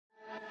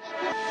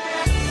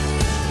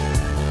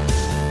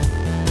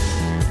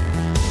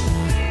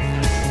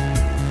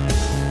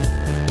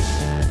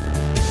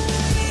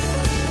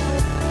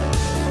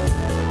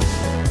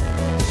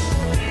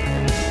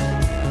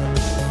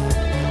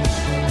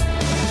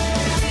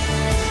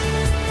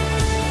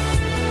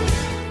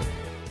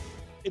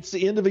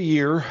it's the end of a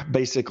year,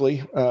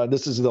 basically.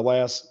 This is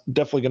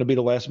definitely going to be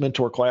the last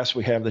mentor class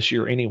we have this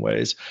year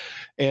anyways.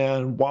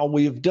 And while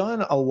we've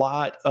done a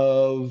lot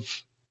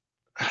of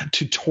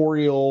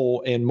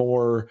tutorial and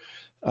more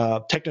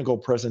technical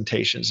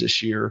presentations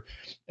this year,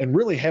 and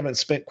really haven't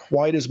spent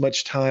quite as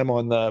much time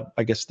on the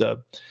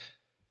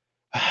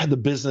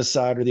business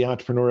side or the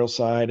entrepreneurial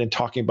side and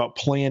talking about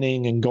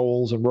planning and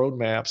goals and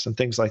roadmaps and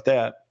things like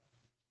that,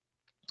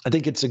 I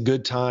think it's a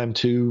good time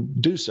to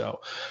do so.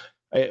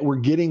 We're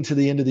getting to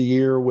the end of the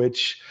year,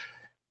 which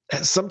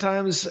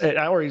sometimes I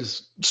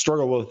always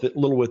struggle with it, a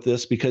little with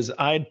this, because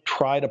I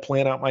try to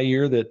plan out my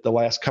year that the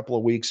last couple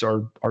of weeks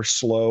are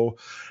slow.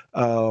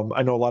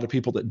 I know a lot of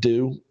people that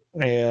do,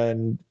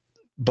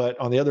 but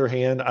on the other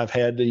hand, I've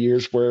had the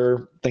years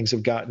where things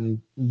have gotten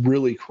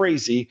really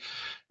crazy,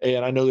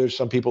 and I know there's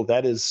some people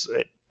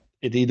it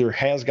either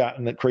has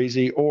gotten that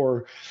crazy,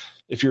 or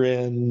if you're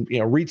in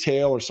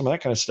retail or some of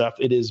that kind of stuff,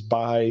 it is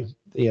by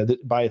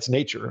its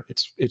nature,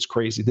 it's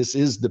crazy. This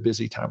is the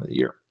busy time of the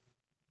year.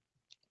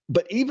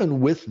 But even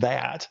with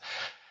that,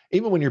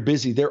 even when you're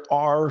busy, there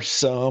are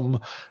some,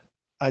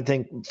 I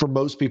think for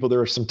most people, there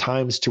are some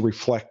times to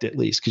reflect at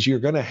least, because you're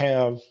going to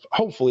have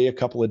hopefully a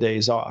couple of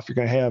days off. You're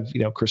going to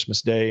have,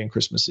 Christmas Day and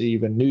Christmas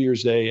Eve and New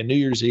Year's Day and New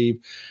Year's Eve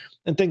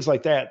and things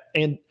like that.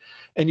 And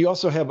you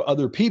also have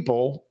other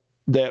people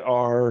that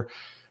are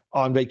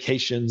on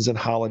vacations and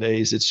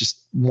holidays. It's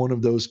just one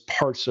of those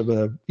parts of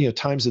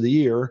times of the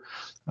year,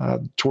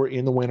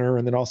 in the winter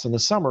and then also in the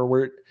summer,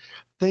 where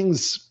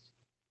things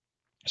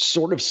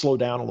sort of slow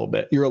down a little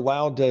bit.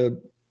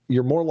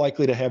 You're more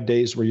likely to have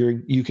days where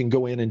you can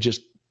go in and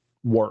just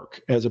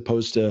work, as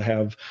opposed to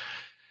have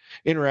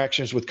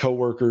interactions with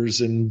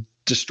coworkers and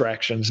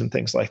distractions and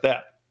things like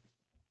that.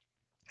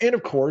 And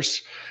of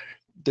course,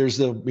 there's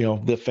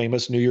the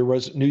famous New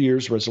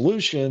Year's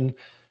resolution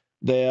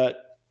that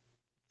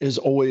is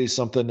always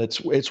something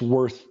it's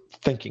worth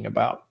thinking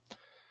about.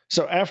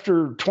 So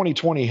after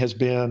 2020 has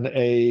been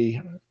a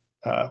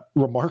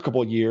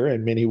remarkable year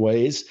in many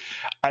ways,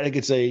 I think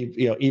it's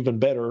even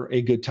better,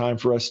 a good time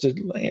for us to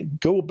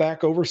go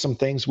back over some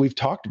things we've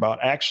talked about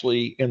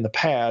actually in the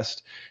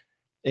past,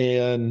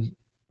 and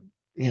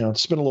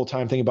spend a little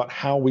time thinking about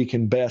how we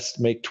can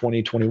best make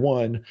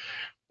 2021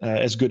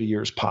 as good a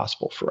year as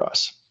possible for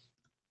us.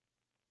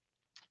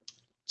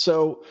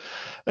 So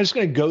I'm just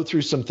going to go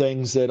through some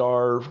things that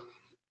are,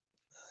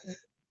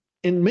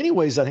 in many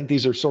ways, I think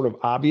these are sort of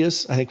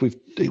obvious. I think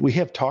we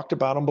have talked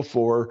about them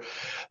before.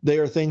 They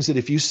are things that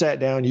if you sat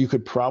down, you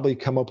could probably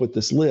come up with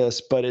this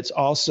list, but it's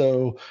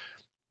also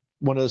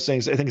one of those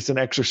things. I think it's an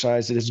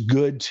exercise that is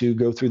good to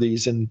go through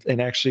these and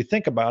actually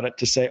think about it,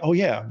 to say, oh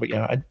yeah, but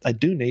I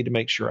do need to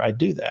make sure I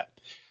do that.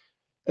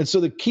 And so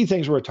the key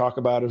things we're going to talk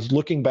about is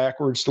looking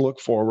backwards to look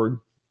forward,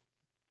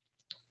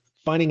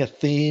 finding a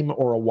theme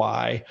or a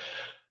why,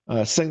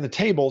 setting the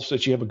table so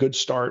that you have a good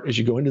start as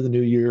you go into the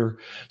new year,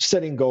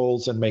 setting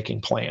goals and making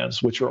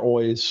plans, which are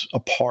always a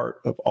part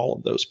of all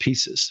of those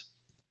pieces.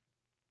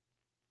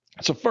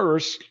 So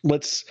first,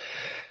 let's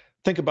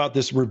think about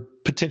this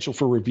potential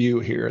for review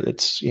here.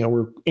 That's,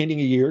 we're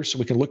ending a year, so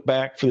we can look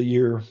back for the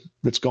year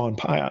that's gone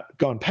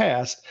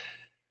past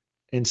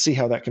and see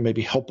how that can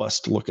maybe help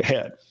us to look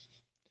ahead.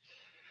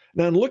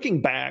 Now, in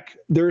looking back,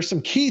 there are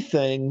some key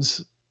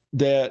things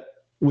that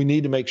we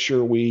need to make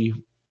sure we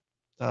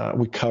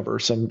cover,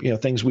 some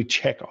things we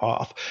check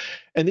off,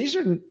 and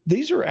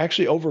these are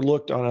actually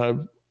overlooked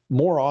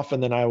more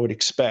often than I would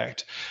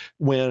expect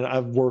when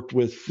I've worked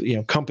with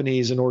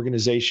companies and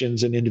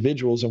organizations and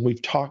individuals, and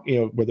we've talked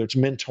whether it's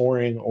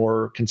mentoring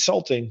or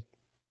consulting,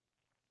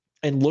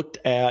 and looked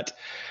at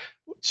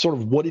sort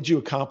of what did you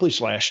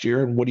accomplish last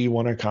year and what do you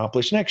want to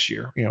accomplish next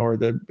year, or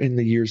in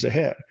the years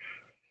ahead.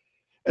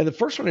 And the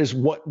first one is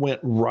what went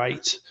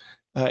right.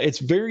 It's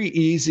very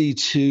easy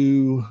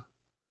to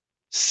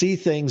see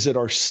things that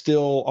are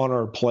still on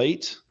our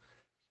plate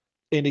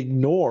and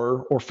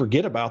ignore or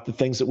forget about the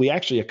things that we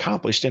actually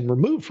accomplished and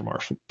removed from our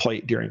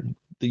plate during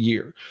the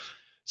year.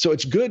 So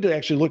it's good to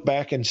actually look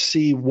back and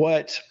see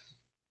what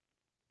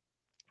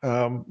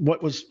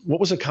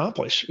was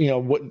accomplished.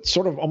 What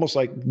sort of almost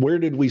like, where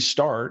did we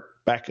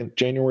start back in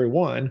January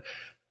 1,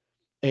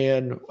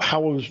 and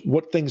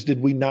what things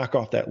did we knock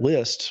off that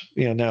list?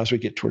 Now as we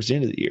get towards the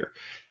end of the year.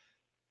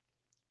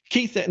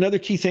 Another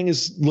key thing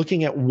is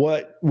looking at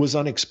what was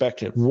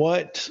unexpected.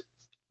 What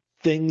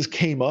things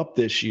came up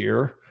this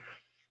year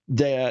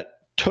that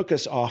took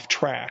us off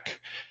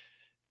track,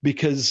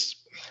 because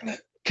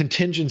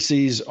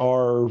contingencies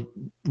are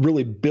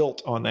really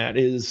built on that,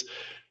 is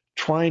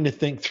trying to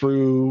think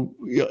through,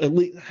 at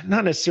least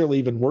not necessarily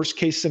even worst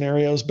case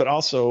scenarios, but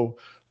also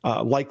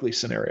likely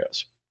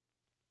scenarios.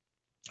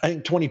 I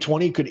think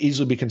 2020 could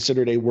easily be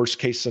considered a worst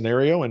case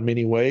scenario in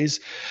many ways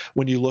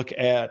when you look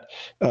at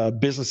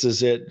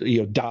businesses that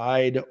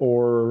died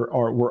or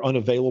were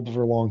unavailable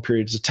for long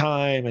periods of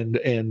time,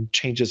 and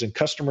changes in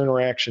customer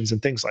interactions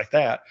and things like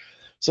that.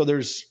 So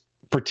there's,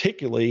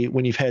 particularly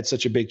when you've had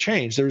such a big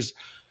change, there's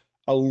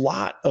a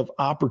lot of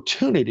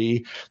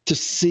opportunity to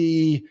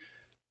see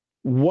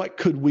what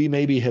could we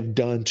maybe have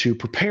done to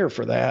prepare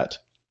for that,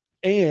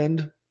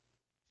 And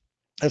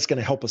that's going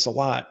to help us a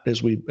lot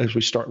as we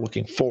start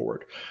looking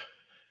forward.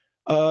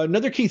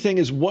 Another key thing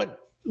is what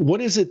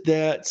is it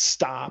that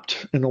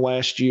stopped in the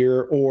last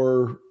year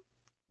or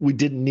we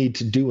didn't need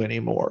to do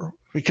anymore?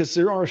 Because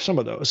there are some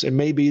of those. It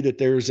may be that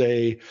there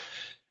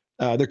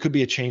could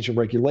be a change in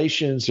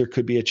regulations. There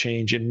could be a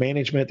change in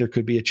management. There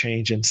could be a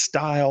change in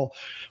style.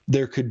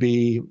 There could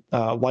be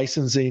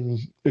licensing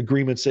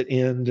agreements that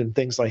end and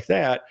things like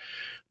that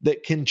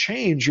can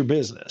change your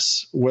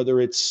business,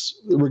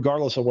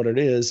 regardless of what it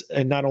is,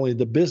 and not only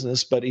the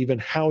business, but even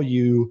how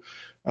you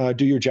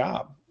do your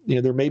job.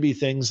 There may be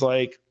things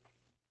like,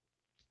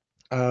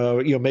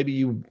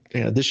 maybe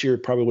this year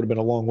probably would have been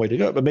a long way to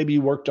go, but maybe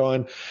you worked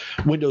on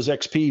Windows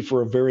XP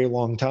for a very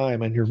long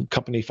time and your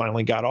company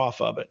finally got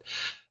off of it.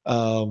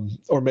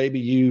 Or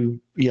maybe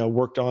you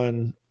worked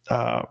on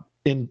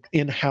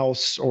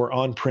in-house or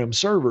on-prem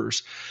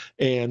servers,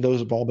 and those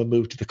have all been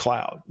moved to the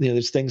cloud.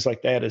 There's things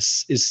like that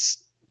is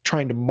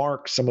trying to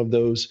mark some of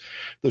those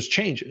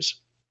changes.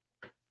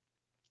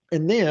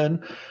 And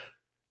then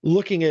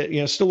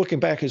still looking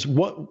back is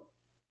what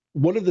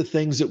are the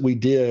things that we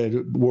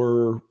did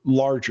were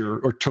larger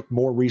or took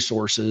more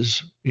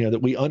resources,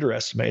 that we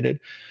underestimated?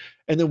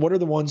 And then what are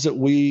the ones that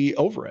we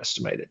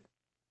overestimated?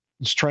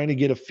 It's trying to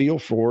get a feel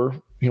for,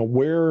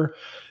 where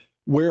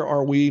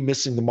are we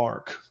missing the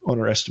mark on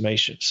our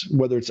estimations,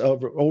 whether it's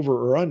over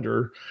or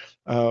under.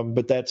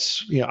 But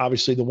that's,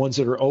 obviously the ones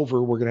that are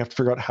over, we're going to have to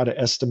figure out how to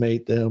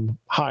estimate them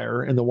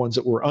higher. And the ones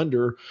that were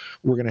under,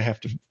 we're going to have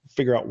to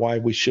figure out why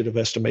we should have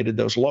estimated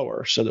those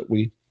lower so that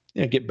we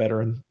get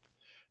better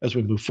as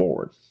we move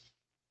forward.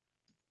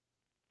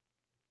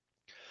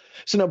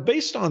 So now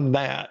based on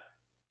that,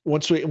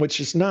 which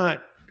is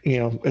not,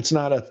 it's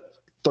not a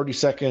 30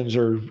 seconds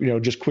or,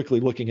 just quickly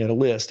looking at a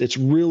list. It's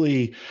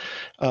really,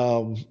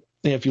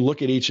 if you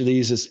look at each of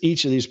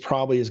these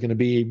probably is going to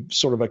be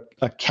sort of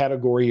a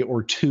category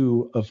or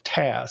two of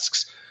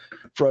tasks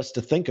for us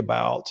to think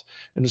about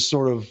and to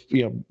sort of,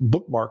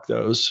 bookmark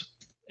those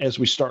as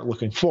we start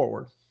looking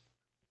forward.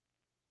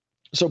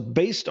 So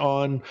based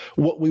on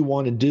what we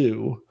want to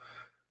do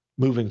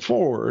moving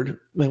forward,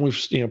 then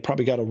we've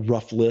probably got a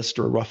rough list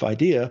or a rough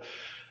idea.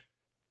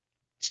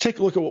 Let's take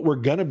a look at what we're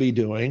going to be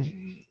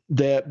doing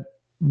that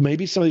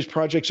maybe some of these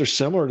projects are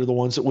similar to the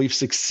ones that we've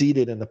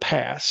succeeded in the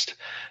past.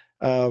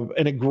 Those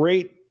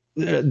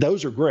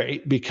are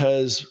great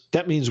because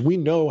that means we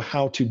know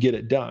how to get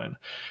it done.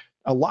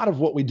 A lot of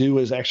what we do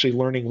is actually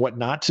learning what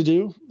not to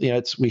do.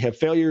 We have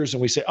failures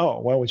and we say,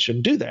 oh, well, we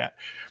shouldn't do that.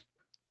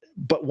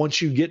 But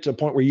once you get to a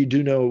point where you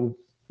do know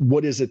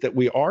what is it that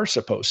we are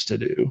supposed to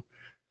do,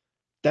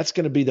 that's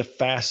going to be the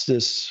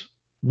fastest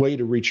way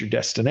to reach your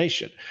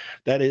destination.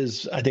 That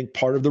is, I think,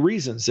 part of the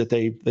reasons that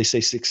they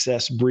say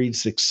success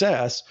breeds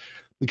success,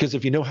 because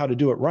if you know how to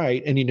do it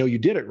right and you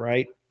did it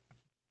right,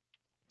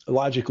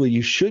 logically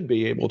you should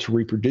be able to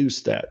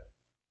reproduce that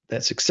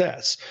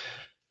success.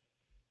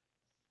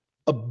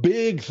 A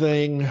big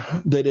thing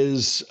that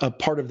is a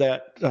part of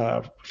that,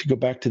 if you go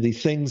back to the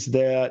things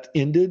that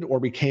ended or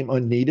became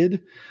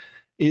unneeded,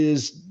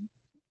 is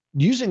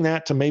using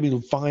that to maybe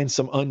find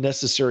some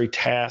unnecessary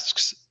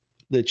tasks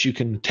that you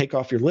can take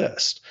off your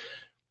list.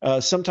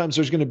 Sometimes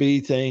there's going to be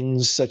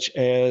things such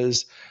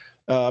as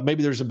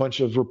maybe there's a bunch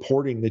of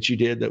reporting that you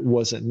did that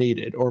wasn't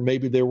needed, or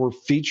maybe there were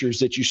features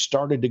that you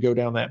started to go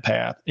down that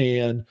path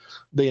and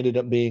they ended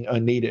up being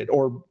unneeded,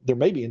 or there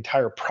may be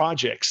entire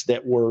projects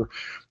that were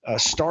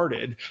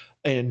started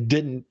and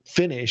didn't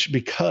finish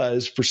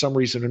because for some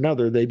reason or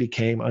another they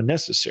became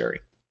unnecessary.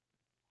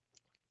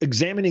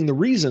 Examining the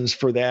reasons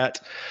for that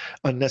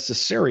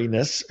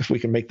unnecessariness, if we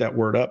can make that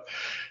word up,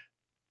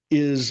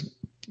 is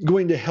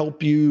going to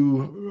help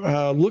you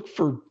look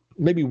for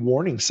maybe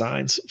warning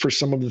signs for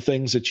some of the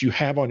things that you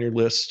have on your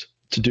list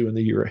to do in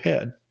the year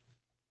ahead.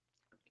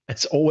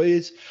 It's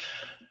always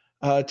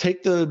go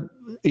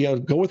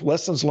with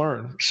lessons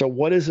learned. So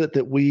what is it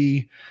that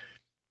we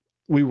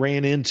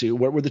ran into?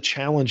 What were the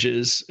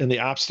challenges and the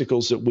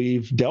obstacles that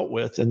we've dealt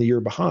with in the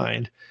year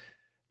behind?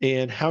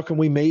 And how can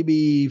we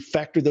maybe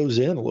factor those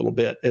in a little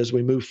bit as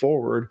we move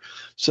forward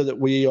so that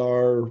we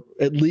are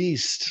at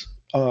least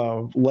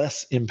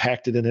less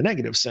impacted in a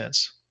negative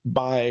sense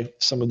by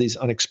some of these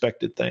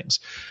unexpected things.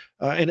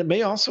 And it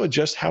may also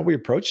adjust how we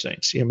approach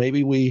things.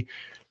 Maybe we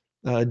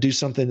do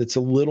something that's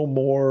a little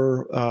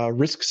more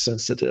risk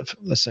sensitive,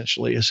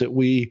 essentially, is that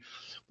we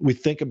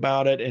think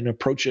about it and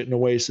approach it in a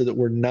way so that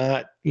we're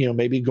not,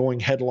 maybe going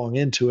headlong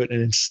into it.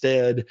 And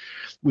instead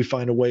we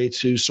find a way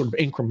to sort of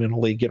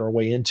incrementally get our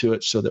way into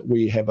it so that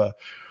we have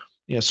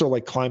sort of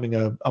like climbing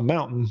a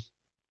mountain,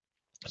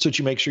 so that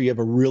you make sure you have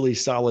a really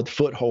solid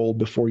foothold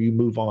before you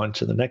move on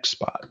to the next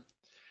spot.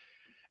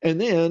 And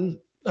then,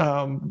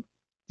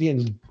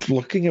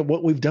 looking at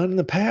what we've done in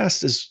the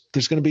past is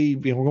there's going to be,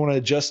 we're going to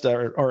adjust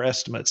our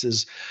estimates,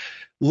 is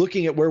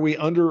looking at where we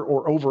under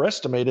or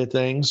overestimated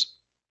things.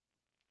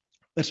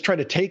 Let's try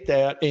to take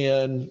that,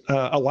 and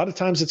a lot of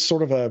times it's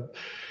sort of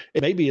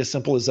it may be as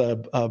simple as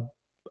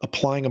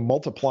applying a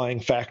multiplying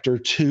factor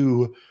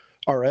to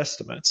our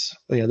estimates.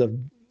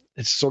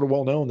 it's sort of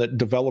well known that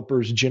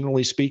developers,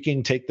 generally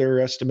speaking, take their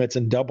estimates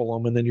and double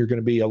them, and then you're going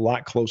to be a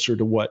lot closer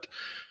to what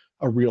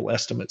a real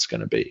estimate's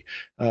going to be.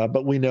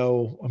 But we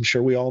know, I'm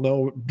sure we all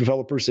know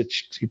developers that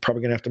you're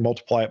probably going to have to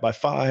multiply it by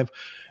 5.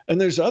 And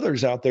there's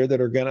others out there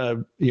that are going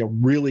to,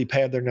 really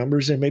pad their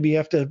numbers, and maybe you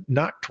have to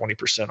knock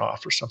 20%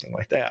 off or something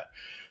like that.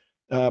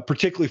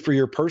 Particularly for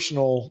your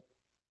personal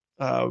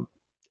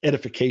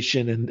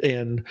edification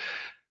and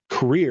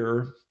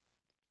career,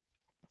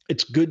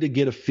 it's good to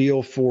get a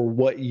feel for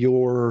what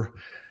your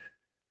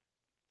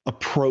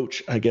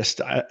approach, I guess,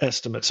 to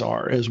estimates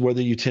are, as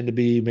whether you tend to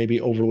be maybe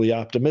overly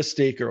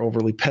optimistic or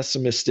overly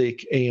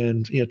pessimistic,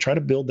 and try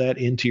to build that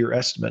into your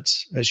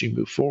estimates as you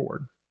move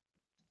forward.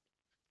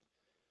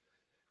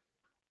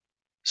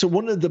 So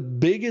one of the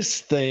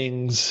biggest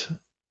things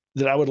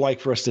that I would like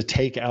for us to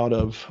take out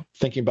of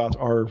thinking about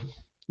our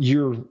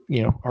year,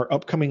 our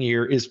upcoming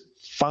year, is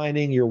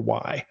finding your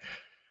why.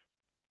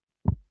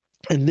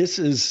 And this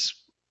is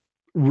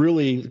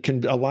really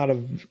a lot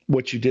of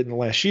what you did in the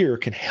last year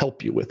can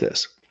help you with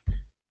this.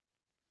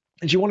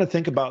 And you want to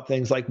think about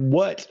things like,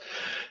 this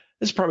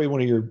is probably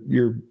one of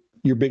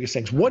your biggest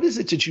things. What is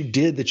it that you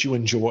did that you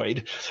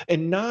enjoyed?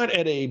 And not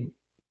at a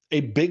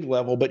big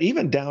level, but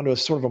even down to a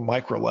sort of a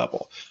micro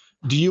level.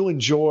 Do you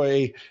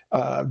enjoy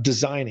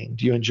designing?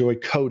 Do you enjoy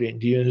coding?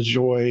 Do you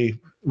enjoy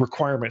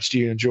requirements? Do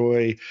you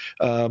enjoy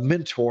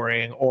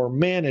mentoring or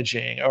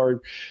managing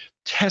or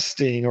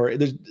testing? Or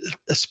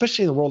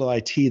especially in the world of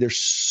IT, there's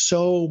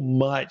so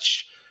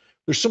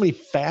many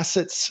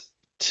facets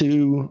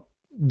to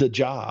the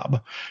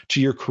job, to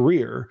your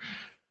career,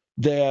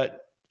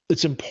 that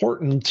it's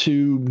important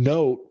to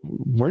note,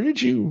 where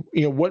did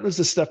what was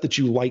the stuff that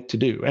you like to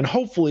do? And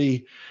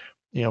hopefully,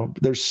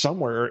 there's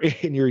somewhere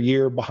in your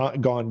year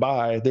gone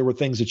by, there were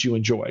things that you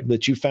enjoyed,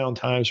 that you found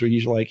times where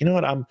you're like,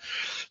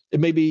 it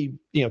may be,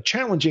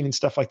 challenging and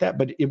stuff like that,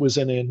 but it was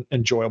in an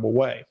enjoyable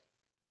way.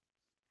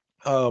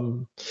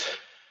 Think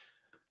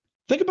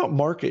about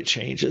market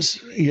changes.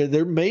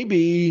 There may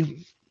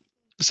be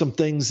some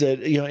things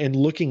that, in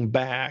looking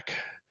back,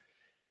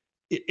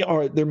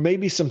 there may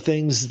be some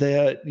things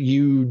that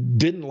you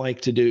didn't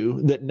like to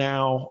do that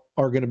now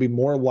are going to be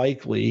more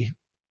likely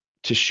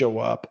to show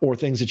up, or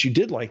things that you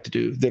did like to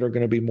do that are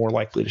going to be more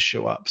likely to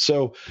show up.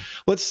 So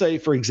let's say,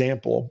 for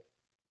example,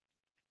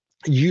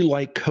 you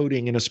like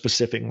coding in a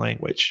specific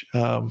language,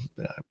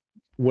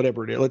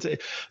 whatever it is. Let's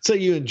say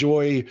you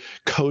enjoy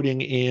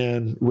coding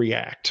in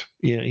React.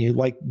 You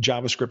like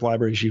JavaScript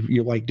libraries.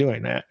 You like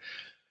doing that.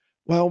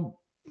 Well,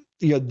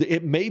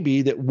 it may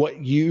be that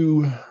what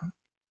you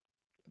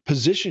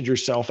positioned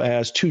yourself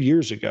as 2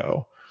 years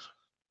ago,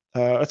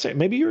 let's say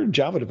maybe you're a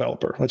Java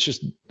developer. Let's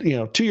just,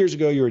 2 years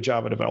ago, you were a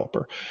Java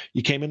developer.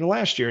 You came into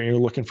last year and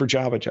you're looking for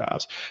Java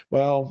jobs.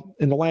 Well,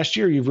 in the last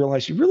year, you've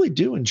realized you really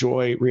do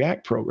enjoy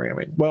React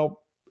programming.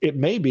 Well, it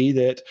may be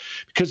that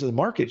because of the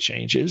market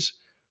changes,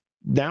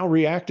 now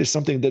React is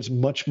something that's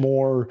much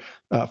more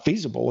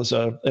feasible as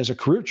a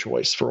career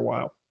choice for a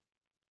while.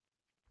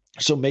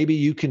 So maybe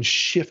you can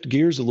shift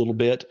gears a little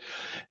bit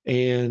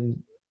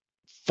and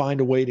find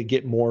a way to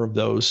get more of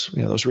those,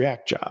 those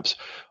React jobs,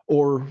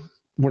 or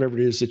whatever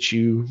it is that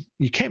you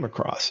came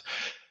across.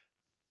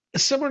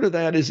 Similar to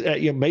that is,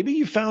 maybe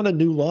you found a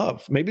new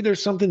love. Maybe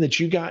there's something that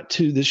you got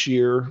to this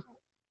year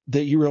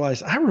that you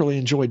realize, I really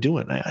enjoy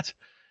doing that.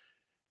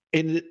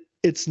 And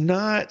it's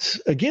not,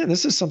 again,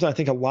 this is something I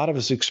think a lot of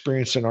us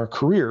experience in our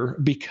career,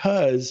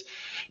 because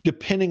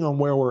depending on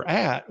where we're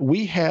at,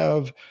 we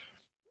have,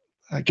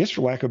 I guess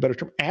for lack of a better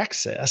term,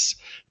 access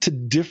to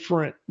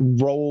different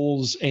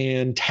roles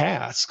and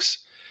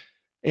tasks.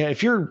 And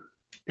if you're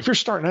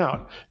starting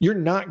out, you're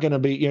not going to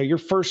be, your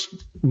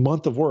first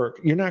month of work,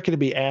 you're not going to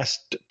be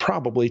asked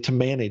probably to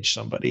manage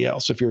somebody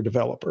else if you're a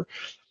developer.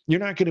 You're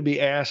not going to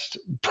be asked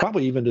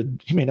probably you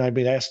may not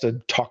be asked to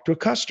talk to a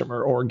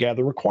customer or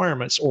gather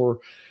requirements or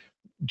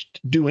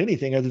do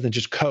anything other than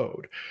just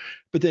code.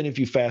 But then if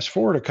you fast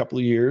forward a couple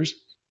of years,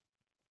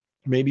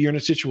 maybe you're in a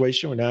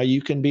situation where now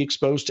you can be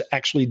exposed to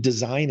actually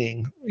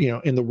designing,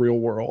 in the real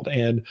world.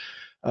 And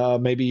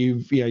maybe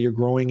you're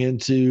growing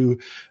into,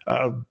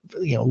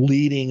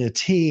 leading a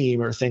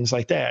team or things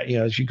like that.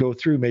 As you go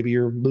through, maybe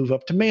you move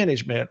up to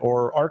management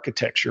or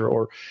architecture,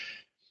 or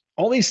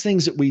all these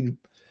things that we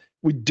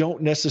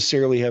don't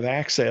necessarily have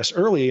access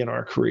early in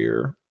our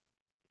career,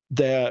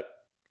 that,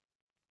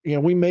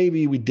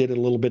 we did it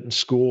a little bit in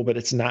school, but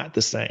it's not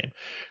the same.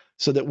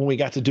 So that when we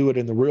got to do it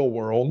in the real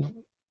world,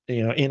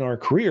 in our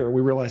career,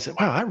 we realized that,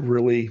 wow, I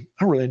really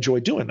enjoy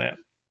doing that.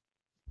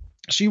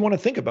 So you want to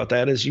think about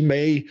that as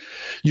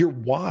your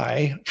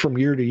why from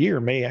year to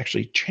year may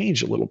actually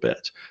change a little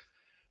bit.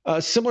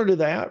 Similar to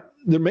that,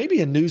 there may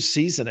be a new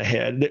season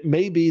ahead. It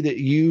may be that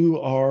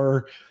you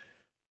are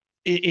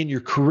in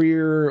your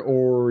career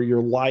or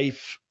your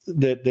life,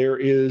 that there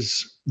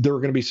are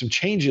going to be some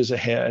changes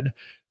ahead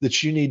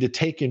that you need to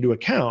take into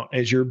account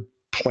as you're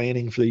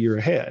planning for the year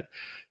ahead.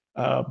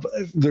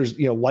 There's,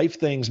 life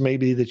things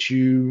maybe that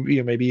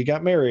maybe you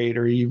got married,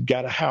 or you've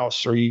got a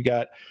house, or you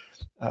got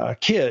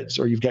kids,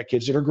 or you've got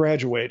kids that are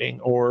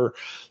graduating, or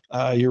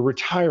you're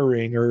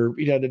retiring, or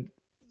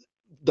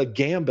the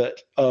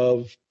gambit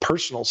of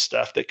personal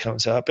stuff that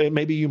comes up. And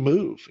maybe you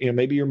move,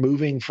 maybe you're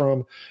moving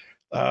from,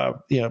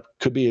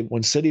 could be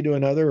one city to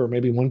another, or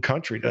maybe one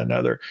country to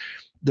another,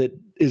 that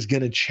is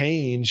going to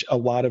change a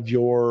lot of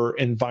your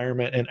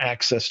environment and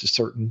access to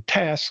certain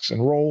tasks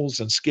and roles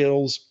and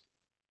skills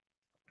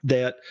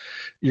that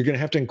you're going to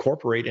have to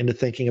incorporate into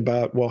thinking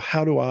about, well,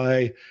 where do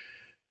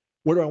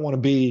I want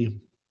to be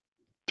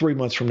 3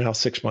 months from now,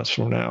 6 months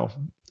from now,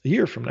 a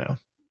year from now?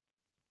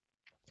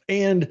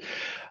 And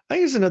I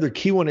think another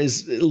key one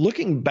is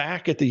looking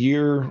back at the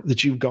year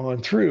that you've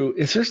gone through.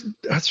 Is there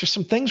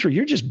some things where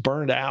you're just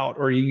burned out,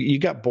 or you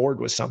got bored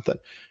with something?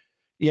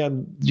 Yeah,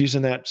 I'm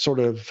using that sort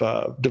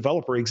of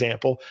developer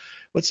example.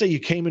 Let's say you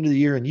came into the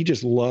year and you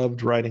just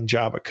loved writing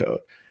Java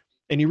code,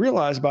 and you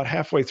realize about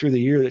halfway through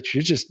the year that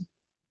you're just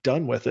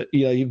done with it.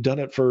 You've done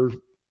it for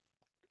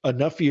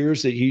enough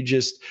years that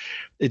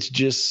it's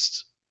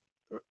just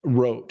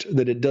rote,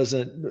 that it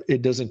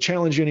doesn't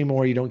challenge you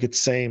anymore. You don't get the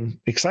same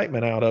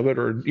excitement out of it,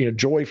 or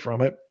joy from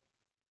it.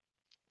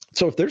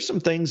 So if there's some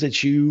things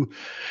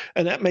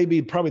and that may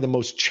be probably the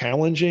most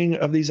challenging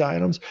of these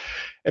items,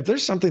 if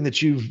there's something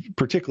that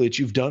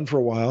you've done for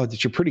a while,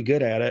 that you're pretty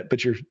good at it,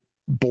 but you're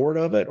bored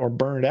of it or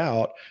burned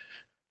out,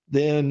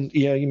 then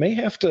you may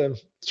have to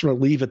sort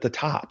of leave at the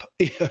top.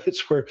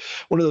 It's one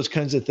of those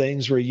kinds of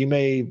things where you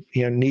may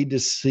need to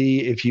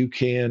see if you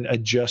can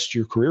adjust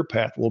your career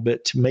path a little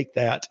bit to make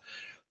that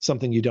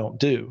something you don't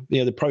do.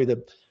 Probably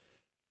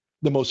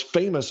the most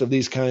famous of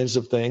these kinds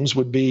of things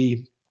would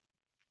be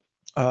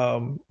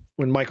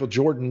when Michael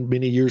Jordan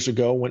many years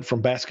ago went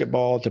from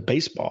basketball to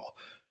baseball.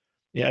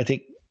 I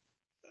think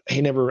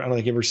I don't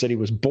think he ever said he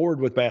was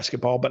bored with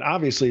basketball, but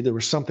obviously there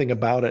was something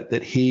about it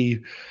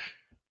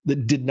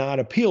that did not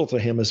appeal to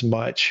him as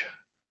much.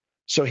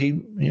 So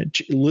he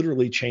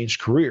literally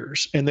changed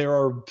careers. And there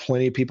are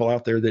plenty of people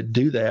out there that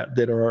do that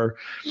are,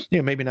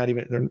 maybe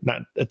they're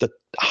not at the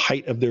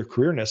height of their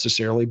career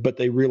necessarily, but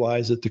they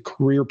realize that the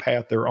career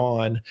path they're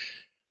on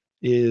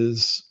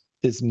is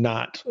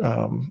not,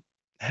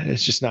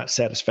 it's just not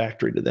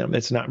satisfactory to them.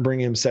 It's not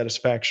bringing them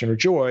satisfaction or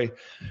joy.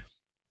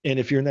 And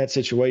if you're in that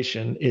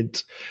situation,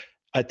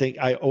 I think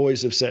I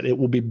always have said it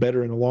will be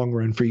better in the long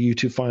run for you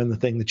to find the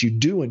thing that you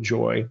do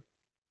enjoy,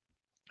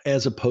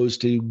 as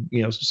opposed to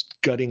just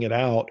gutting it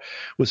out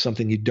with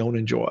something you don't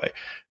enjoy.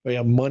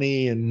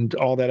 Money and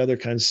all that other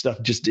kind of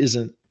stuff just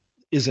isn't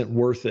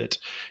worth it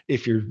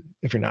if you're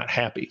not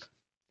happy.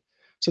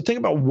 So think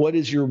about, what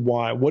is your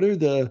why?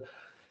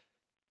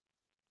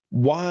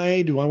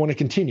 Why do I want to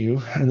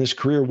continue in this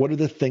career? What are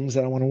the things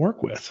that I want to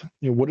work with?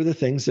 What are the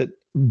things that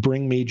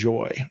bring me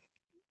joy?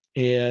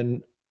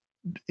 And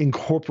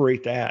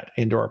incorporate that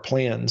into our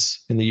plans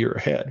in the year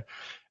ahead.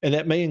 And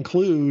that may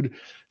include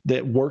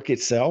that work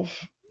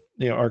itself,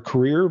 our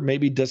career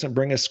maybe doesn't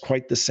bring us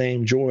quite the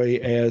same joy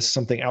as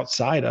something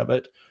outside of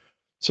it.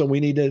 So we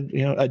need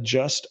to,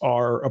 adjust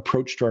our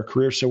approach to our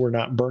career so we're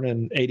not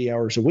burning 80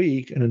 hours a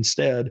week, and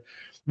instead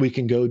we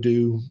can go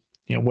do,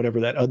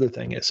 whatever that other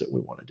thing is that we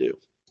want to do.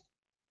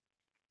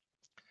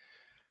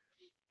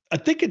 I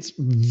think it's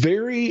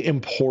very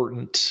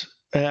important.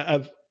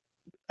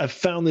 I've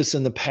found this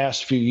in the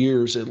past few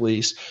years, at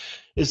least,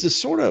 is to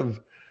sort of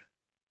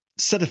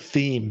set a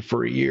theme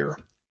for a year.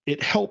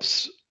 It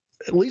helps,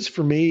 at least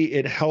for me,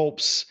 it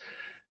helps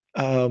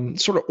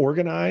sort of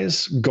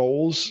organize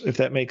goals, if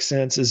that makes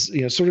sense, is,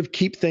 sort of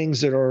keep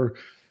things that are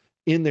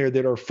in there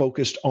that are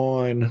focused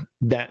on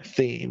that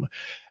theme.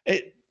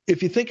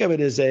 If you think of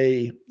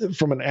it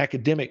from an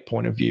academic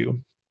point of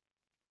view,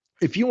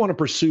 if you want to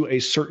pursue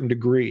a certain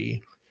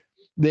degree,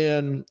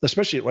 then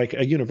especially at like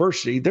a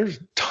university, there's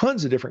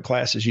tons of different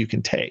classes you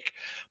can take,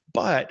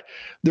 but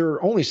there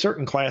are only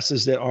certain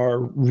classes that are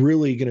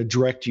really going to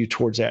direct you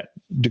towards that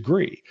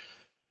degree.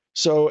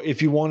 So if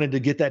you wanted to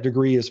get that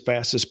degree as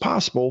fast as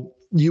possible,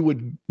 you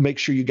would make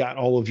sure you got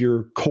all of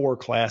your core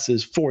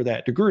classes for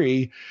that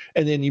degree,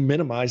 and then you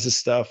minimize the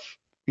stuff,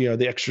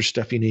 the extra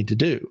stuff you need to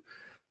do.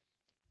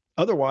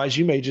 Otherwise,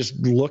 you may just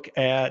look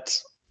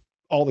at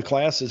all the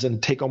classes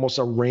and take almost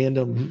a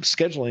random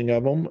scheduling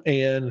of them,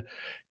 and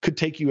could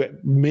take you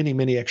many,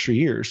 many extra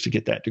years to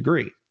get that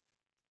degree.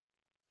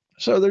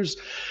 So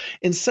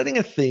in setting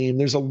a theme,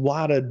 there's a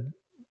lot of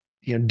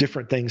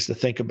different things to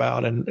think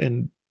about,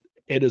 and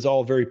it is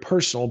all very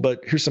personal,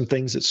 but here's some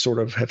things that sort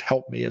of have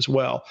helped me as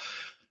well.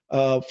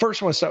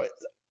 First, I want to start with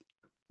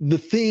the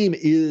theme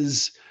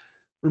is,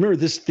 remember,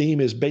 this theme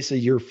is basically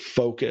your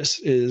focus.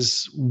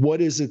 Is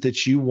what is it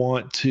that you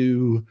want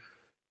to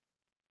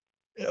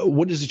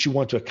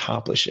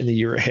accomplish in the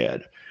year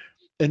ahead?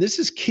 And this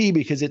is key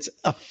because it's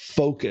a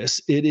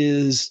focus.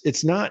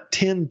 It's not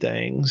 10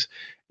 things.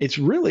 It's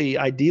really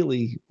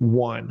ideally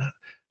one.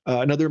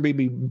 Now, there may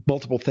be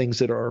multiple things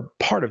that are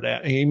part of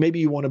that. And maybe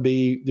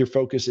your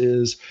focus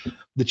is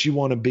that you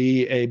want to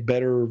be a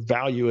better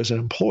value as an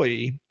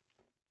employee.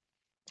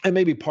 And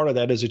maybe part of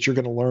that is that you're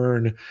going to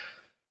learn,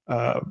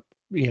 a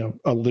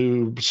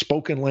new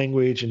spoken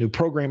language, a new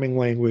programming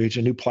language,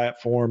 a new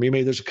platform.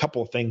 There's a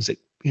couple of things that,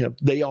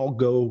 they all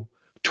go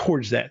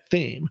towards that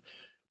theme.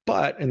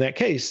 But in that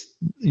case,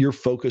 your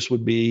focus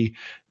would be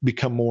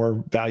become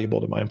more valuable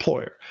to my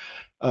employer.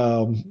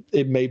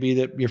 It may be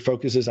that your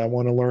focus is I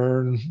want to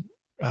learn,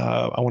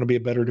 I want to be a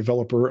better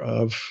developer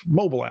of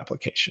mobile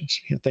applications,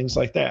 things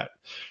like that.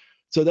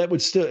 So that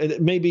would still,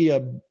 it may be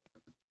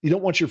you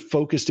don't want your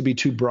focus to be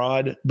too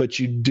broad, but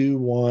you do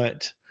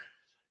want,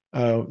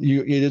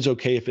 it is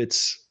okay if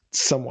it's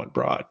somewhat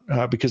broad,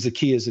 because the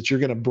key is that you're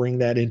going to bring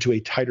that into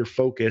a tighter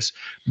focus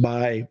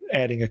by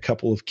adding a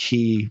couple of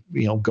key,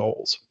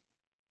 goals.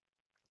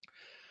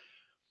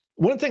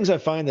 One of the things I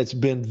find that's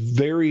been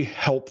very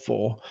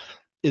helpful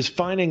is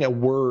finding a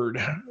word,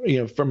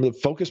 from the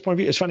focus point of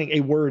view, is finding a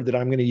word that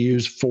I'm going to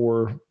use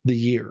for the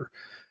year.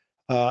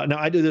 Now,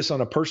 I do this on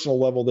a personal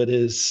level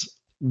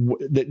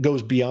that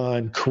goes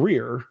beyond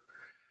career,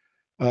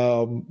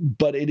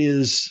 but it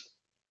is,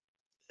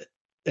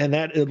 and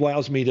that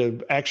allows me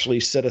to actually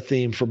set a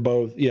theme for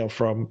both,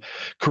 from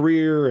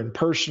career and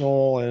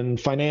personal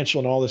and financial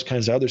and all this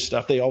kinds of other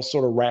stuff. They all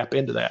sort of wrap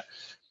into that.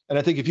 And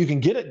I think if you can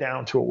get it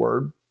down to a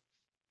word,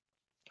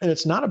 and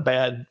it's not a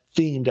bad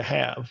theme to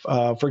have.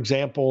 For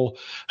example,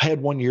 I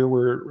had one year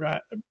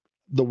where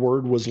the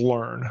word was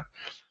learn,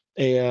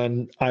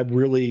 and I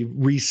really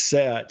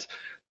reset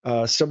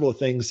several of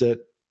things that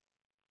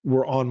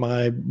were on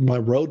my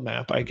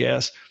roadmap, I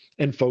guess,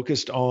 and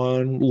focused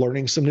on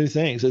learning some new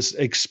things. It's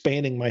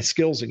expanding my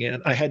skills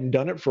again. I hadn't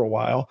done it for a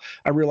while.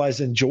 I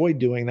realized I enjoyed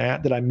doing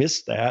that I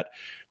missed that.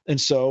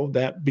 And so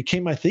that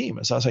became my theme.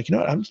 So I was like,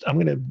 I'm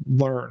going to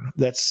learn.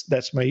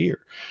 That's my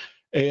year.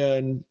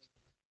 And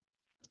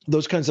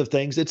those kinds of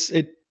things,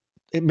 it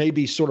may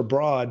be sort of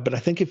broad, but I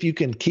think if you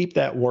can keep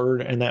that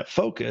word and that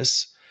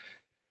focus,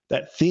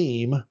 that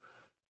theme,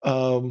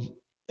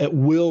 it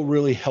will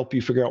really help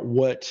you figure out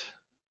what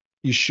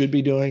you should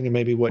be doing and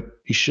maybe what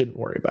you shouldn't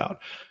worry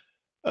about.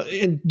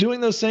 In doing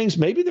those things,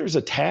 maybe there's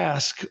a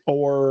task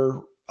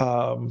or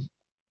a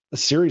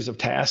series of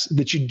tasks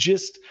that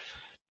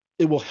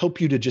it will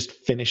help you to just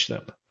finish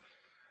them.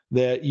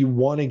 That you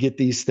want to get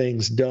these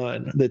things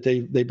done, that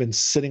they've been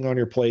sitting on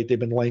your plate, they've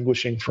been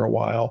languishing for a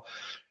while.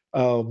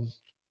 And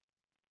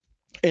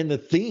the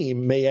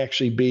theme may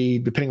actually be,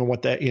 depending on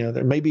what that,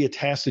 there may be a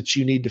task that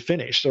you need to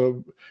finish.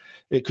 So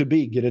it could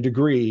be get a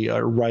degree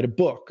or write a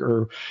book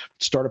or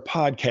start a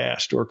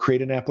podcast or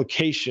create an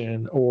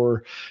application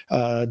or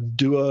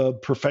do a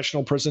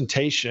professional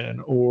presentation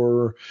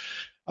or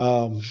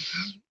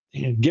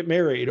get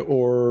married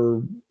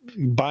or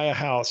buy a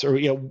house, or,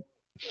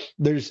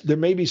 there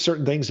may be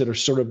certain things that are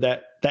sort of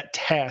that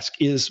task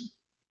is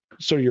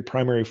sort of your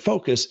primary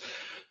focus.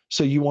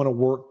 So you want to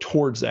work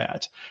towards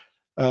that.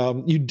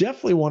 You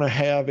definitely want to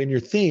have in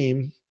your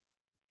theme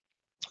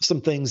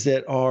some things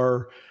that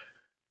are,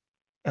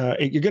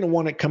 you're going to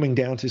want it coming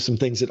down to some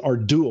things that are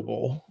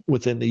doable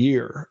within the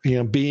year.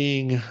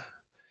 Being,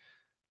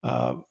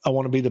 I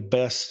want to be the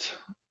best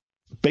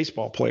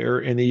baseball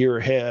player in the year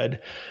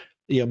ahead,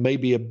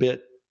 maybe a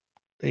bit,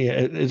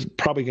 it's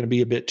probably going to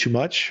be a bit too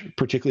much,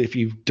 particularly if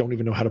you don't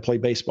even know how to play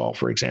baseball,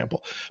 for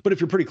example. But if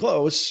you're pretty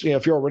close,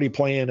 if you're already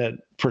playing at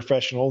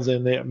professionals,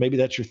 then maybe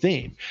that's your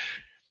theme.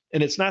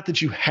 And it's not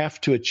that you have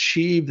to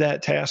achieve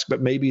that task,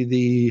 but maybe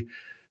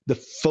the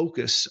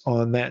focus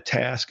on that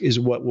task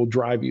is what will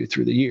drive you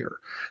through the year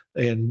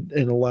and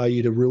allow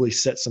you to really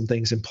set some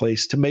things in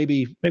place to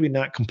maybe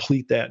not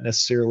complete that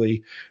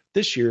necessarily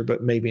this year,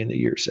 but maybe in the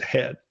years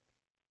ahead.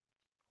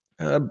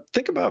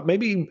 Think about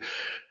maybe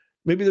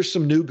there's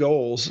some new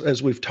goals,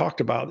 as we've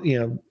talked about,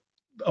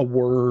 a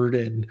word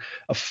and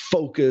a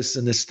focus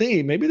and this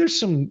theme. Maybe there's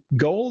some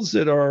goals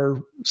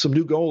some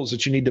new goals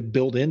that you need to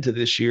build into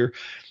this year.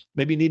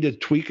 Maybe you need to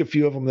tweak a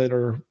few of them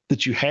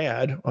that you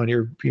had on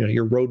your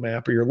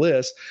roadmap or your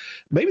list.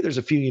 Maybe there's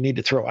a few you need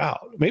to throw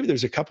out. Maybe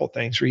there's a couple of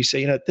things where you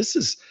say,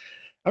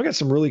 I've got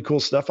some really cool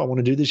stuff I want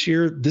to do this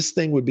year. This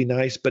thing would be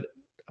nice, but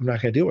I'm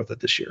not going to deal with it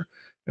this year.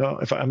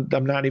 If I'm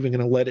not even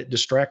going to let it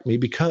distract me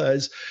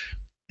because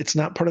it's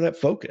not part of that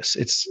focus.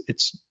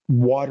 It's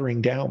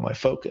watering down my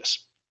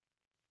focus.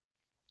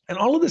 And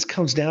all of this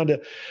comes down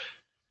to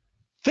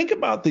think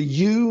about the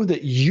you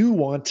that you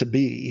want to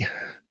be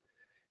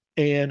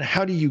and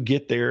how do you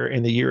get there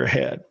in the year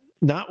ahead?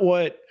 Not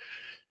what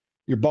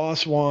your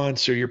boss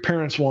wants or your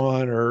parents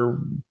want or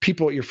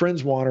your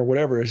friends want or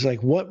whatever. It's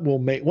like, what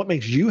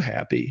makes you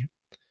happy?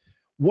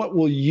 What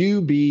will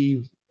you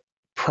be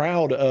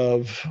proud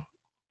of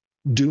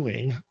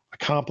doing,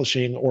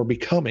 accomplishing, or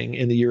becoming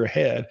in the year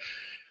ahead?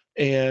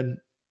 And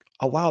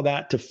allow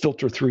that to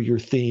filter through your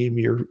theme,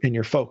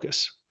 your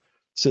focus,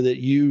 so that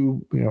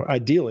you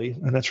ideally,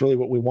 and that's really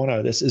what we want out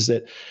of this, is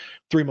that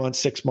 3 months,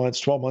 6 months,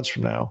 12 months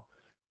from now,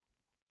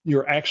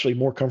 you're actually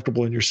more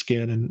comfortable in your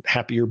skin and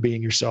happier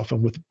being yourself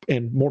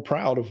and more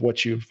proud of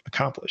what you've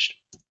accomplished.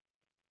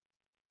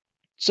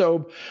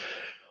 So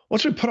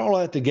once we put all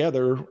that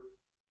together,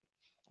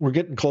 we're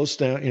getting close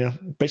to,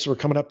 basically we're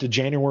coming up to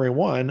January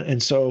 1.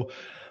 And so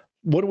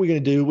what are we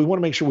going to do? We want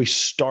to make sure we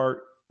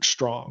start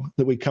strong,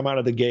 that we come out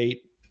of the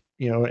gate,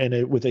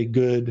 with a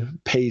good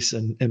pace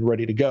and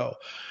ready to go.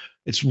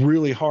 It's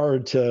really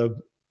hard to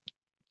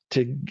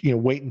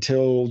wait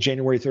until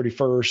January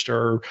 31st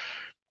or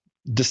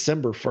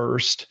December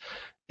 1st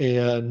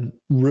and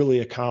really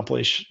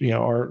accomplish,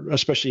 our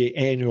especially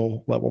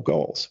annual level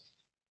goals.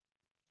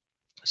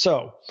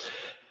 So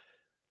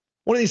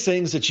one of these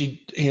things that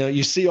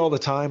you see all the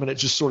time, and it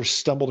just sort of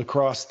stumbled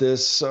across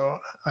this. So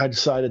I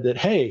decided that,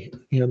 hey,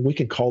 we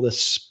can call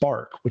this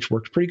Spark, which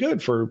worked pretty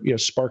good for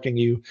sparking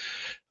you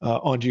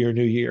onto your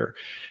new year.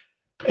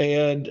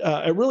 And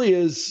it really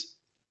is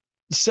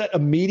set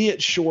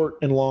immediate, short,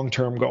 and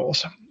long-term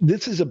goals.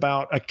 This is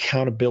about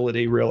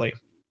accountability, really.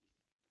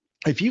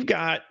 If you've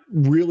got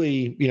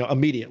really,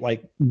 immediate,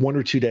 like 1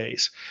 or 2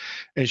 days,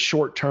 and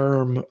short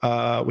term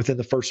within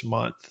the first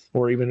month,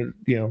 or even,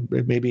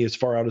 maybe as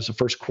far out as the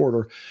first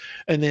quarter,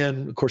 and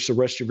then, of course, the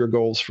rest of your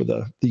goals for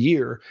the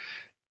year,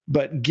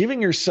 but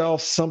giving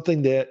yourself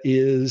something that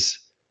is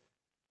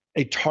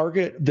a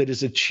target that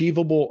is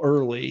achievable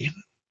early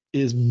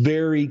is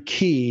very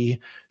key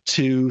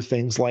to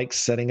things like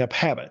setting up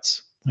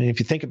habits. I mean, if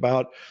you think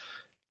about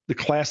the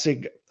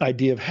classic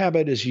idea of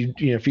habit is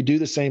if you do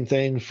the same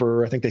thing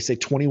for, I think they say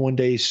 21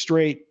 days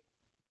straight,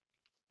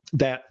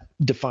 that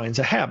defines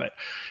a habit.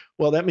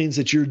 Well, that means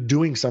that you're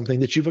doing something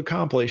that you've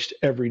accomplished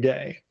every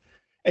day.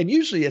 And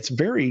usually it's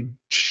very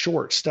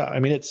short stuff. I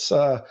mean, it's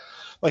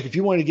like if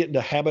you want to get into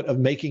a habit of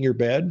making your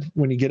bed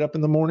when you get up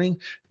in the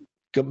morning,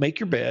 go make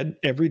your bed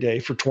every day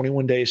for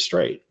 21 days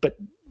straight. But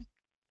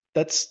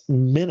that's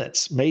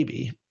minutes,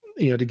 maybe,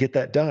 to get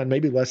that done,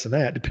 maybe less than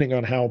that, depending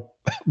on how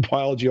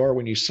wild you are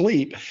when you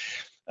sleep.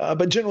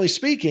 But generally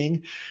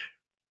speaking,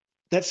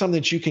 that's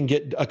something that you can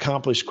get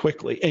accomplished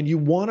quickly. And you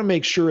want to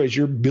make sure as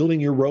you're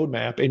building your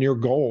roadmap and your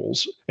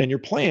goals and your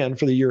plan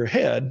for the year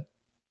ahead,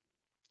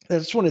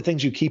 that's one of the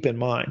things you keep in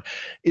mind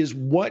is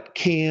what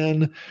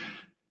can,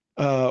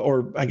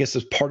 or I guess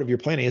as part of your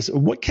planning is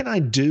what can I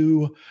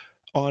do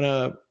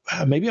on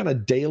maybe on a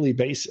daily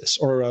basis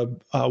or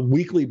a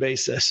weekly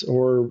basis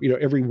or,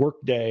 every work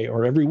day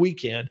or every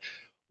weekend.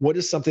 What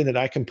is something that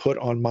I can put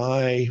on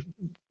my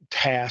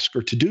task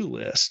or to-do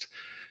list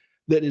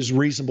that is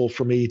reasonable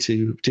for me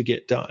to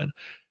get done?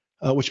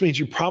 Which means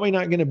it's probably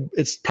not going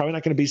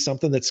to be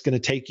something that's going to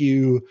take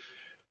you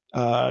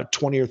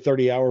 20 or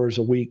 30 hours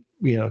a week,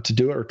 to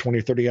do it, or 20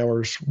 or 30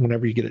 hours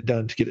whenever you get it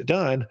done to get it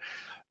done.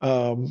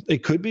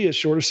 It could be as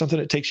short as something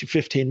that takes you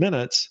 15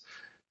 minutes.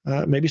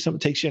 Maybe something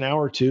takes you an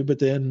hour or two, but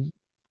then,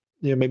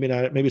 maybe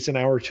not, maybe it's an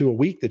hour or two a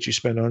week that you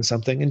spend on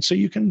something. And so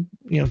you can,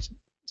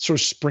 sort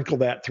of sprinkle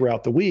that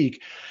throughout the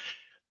week.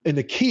 And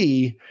the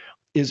key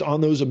is on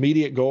those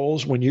immediate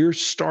goals. When you're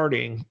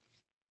starting,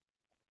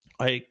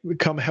 like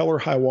come hell or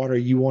high water,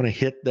 you want to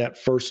hit that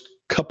first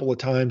couple of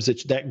times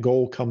that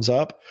goal comes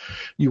up.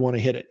 You want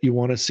to hit it. You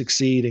want to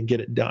succeed and get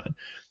it done.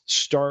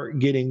 Start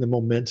getting the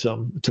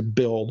momentum to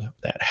build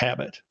that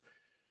habit.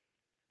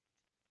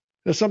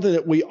 Now, something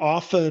that we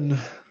often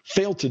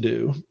fail to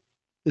do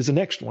is the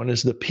next one,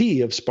 is the P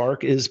of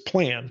Spark, is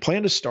plan.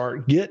 Plan to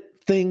start. Get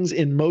things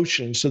in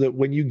motion so that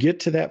when you get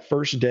to that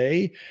first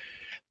day,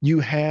 you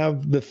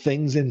have the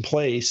things in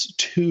place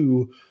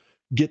to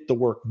get the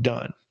work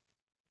done.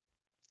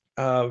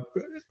 A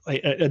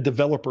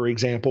developer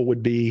example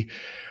would be,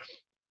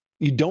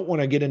 you don't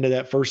want to get into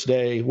that first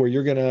day where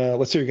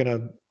let's say you're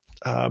going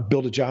to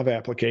build a Java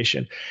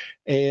application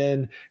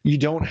and you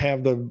don't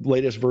have the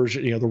latest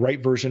version, the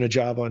right version of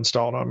Java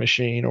installed on a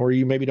machine, or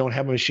you maybe don't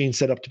have a machine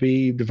set up to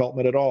be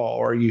development at all,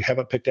 or you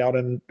haven't picked out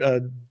an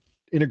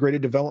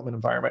integrated development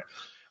environment.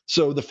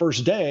 So the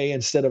first day,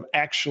 instead of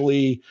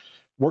actually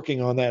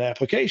working on that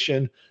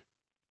application,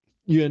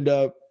 you end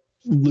up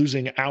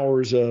losing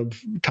hours of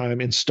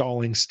time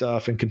installing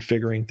stuff and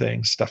configuring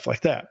things, stuff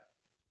like that.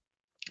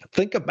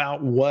 Think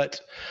about what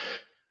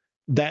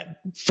that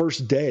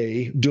first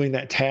day doing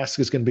that task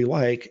is going to be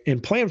like,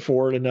 and plan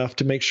for it enough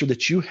to make sure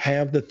that you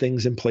have the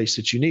things in place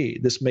that you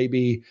need. This may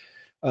be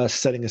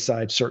setting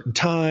aside certain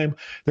time.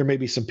 There may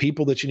be some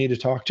people that you need to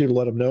talk to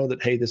let them know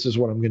that, hey, this is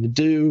what I'm going to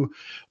do.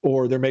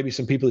 Or there may be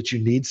some people that you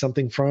need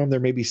something from.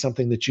 There may be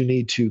something that you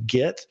need to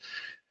get.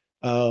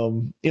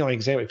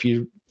 Example, if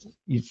you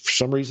for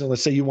some reason,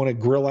 let's say you want to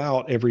grill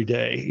out every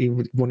day,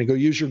 you want to go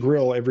use your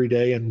grill every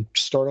day and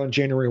start on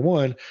January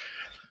 1.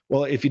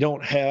 Well, if you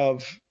don't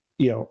have,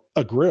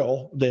 a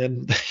grill,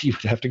 then you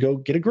would have to go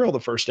get a grill the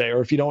first day.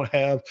 Or if you don't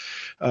have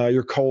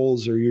your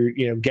coals or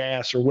your,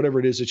 gas or whatever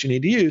it is that you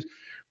need to use,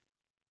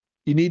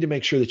 you need to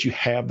make sure that you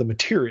have the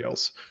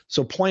materials.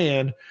 So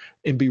plan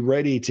and be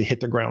ready to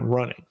hit the ground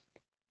running.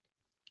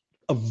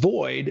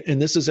 Avoid,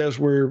 and this is as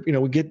we're,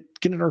 we get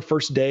in our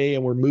first day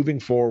and we're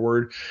moving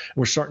forward and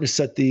we're starting to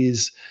set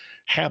these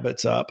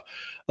habits up,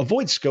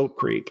 avoid scope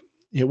creep.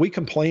 We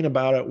complain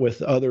about it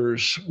with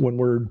others when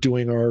we're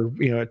doing our,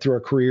 through our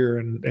career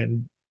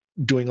and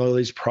doing all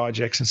these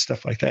projects and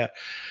stuff like that.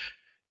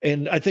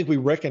 And I think we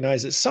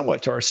recognize it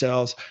somewhat to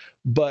ourselves,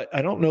 but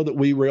I don't know that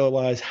we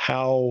realize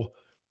how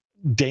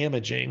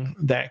damaging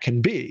that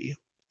can be.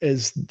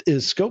 Is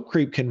scope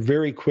creep can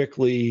very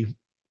quickly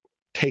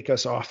take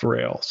us off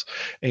rails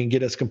and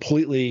get us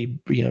completely,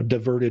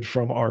 diverted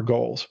from our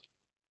goals.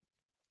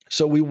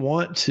 So we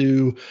want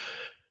to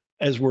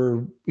as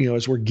we're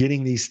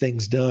getting these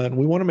things done,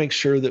 we want to make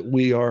sure that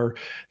we are,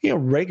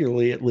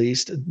 regularly, at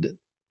least,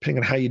 depending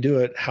on how you do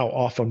it, how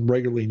often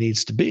regularly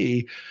needs to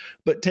be,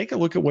 but take a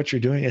look at what you're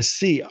doing and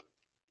see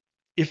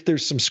if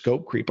there's some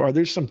scope creep. Are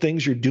there some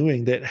things you're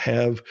doing that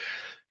have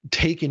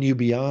taken you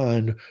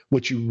beyond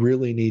what you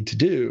really need to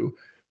do?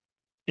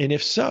 And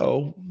if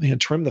so,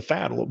 trim the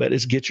fat a little bit.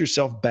 Is get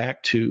yourself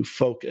back to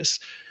focus.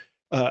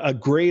 A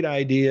great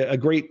idea, a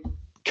great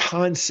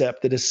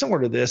concept that is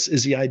similar to this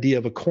is the idea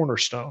of a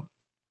cornerstone.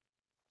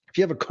 If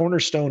you have a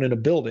cornerstone in a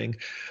building,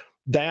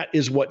 that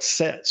is what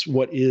sets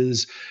what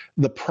is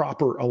the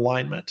proper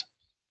alignment.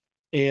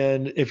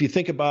 And if you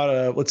think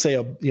about let's say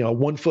a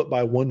 1 foot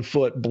by 1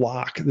 foot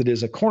block that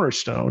is a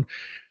cornerstone,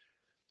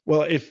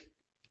 well,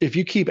 if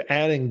you keep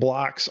adding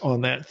blocks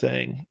on that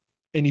thing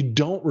and you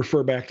don't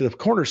refer back to the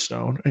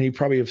cornerstone, and you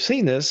probably have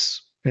seen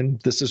this,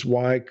 and this is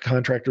why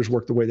contractors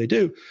work the way they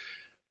do,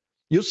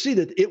 you'll see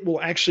that it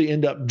will actually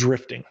end up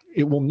drifting.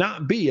 It will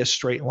not be a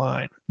straight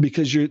line,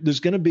 because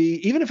there's going to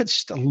be, even if it's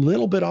just a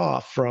little bit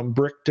off from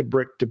brick to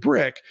brick to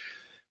brick,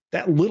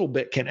 that little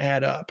bit can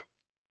add up.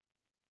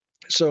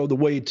 So the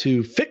way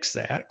to fix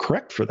that,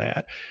 correct for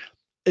that,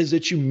 is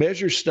that you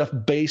measure stuff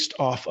based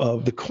off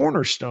of the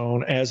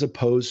cornerstone as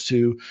opposed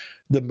to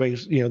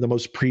the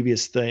most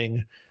previous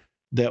thing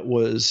that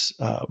was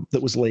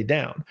laid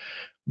down.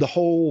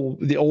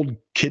 The old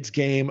kids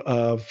game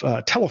of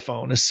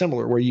telephone is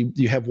similar, where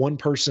you have one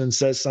person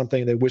says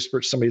something, they whisper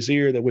it to somebody's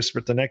ear, they whisper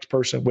it to the next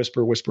person,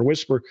 whisper, whisper,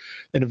 whisper,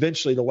 and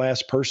eventually the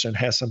last person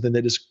has something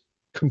that is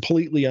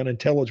completely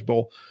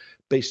unintelligible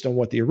based on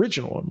what the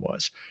original one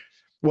was.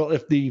 Well,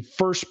 if the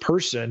first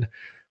person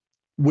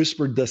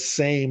whispered the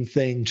same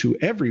thing to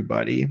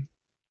everybody,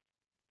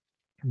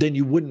 then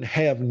you wouldn't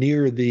have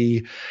near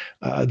the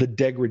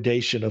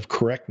degradation of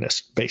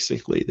correctness,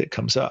 basically, that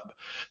comes up.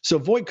 So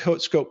avoid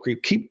scope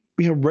creep. Keep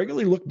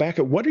regularly look back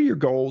at what are your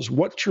goals,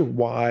 what's your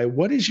why,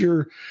 what is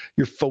your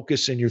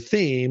focus and your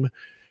theme,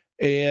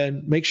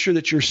 and make sure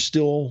that you're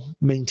still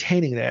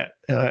maintaining that.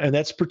 And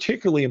that's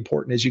particularly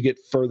important as you get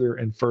further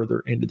and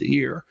further into the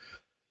year.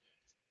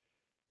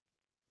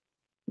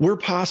 Where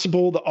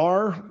possible, the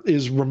R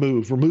is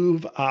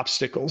remove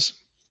obstacles.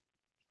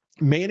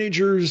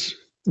 Managers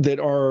that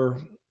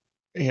are,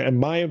 in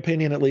my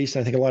opinion at least,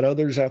 I think a lot of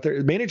others out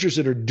there, managers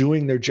that are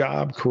doing their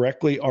job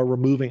correctly are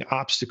removing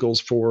obstacles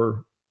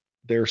for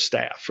their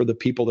staff, for the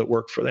people that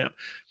work for them.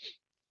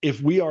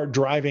 If we are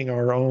driving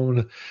our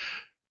own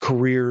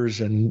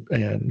careers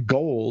and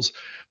goals,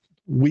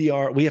 we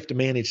have to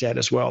manage that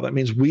as well. That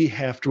means we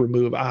have to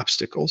remove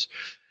obstacles.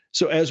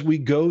 So as we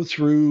go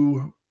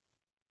through,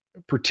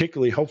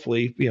 particularly,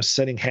 hopefully,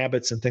 setting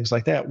habits and things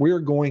like that,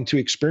 we're going to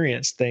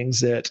experience things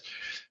that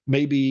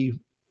maybe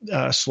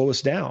slow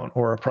us down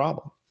or a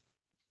problem.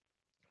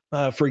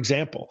 For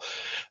example,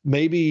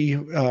 maybe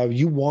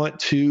you want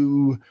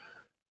to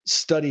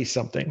study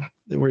something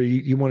where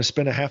you want to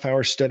spend a half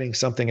hour studying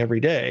something every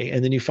day.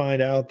 And then you find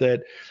out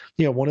that,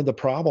 one of the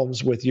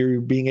problems with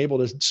you being able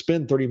to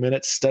spend 30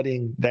 minutes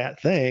studying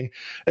that thing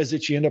is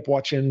that you end up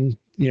watching,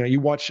 you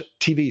watch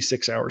TV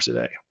 6 hours a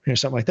day,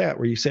 something like that,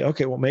 where you say,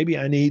 okay, well, maybe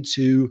I need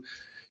to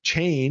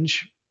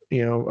change,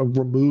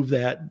 remove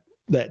that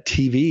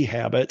TV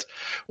habit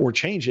or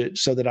change it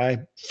so that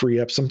I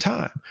free up some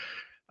time.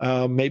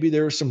 Maybe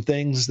there are some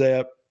things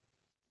that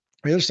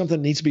there's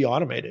something that needs to be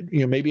automated.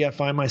 Maybe I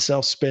find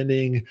myself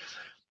spending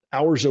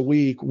hours a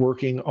week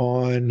working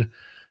on,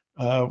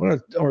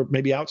 or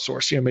maybe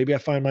outsource. Maybe I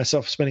find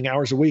myself spending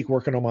hours a week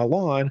working on my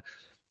lawn,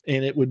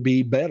 and it would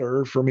be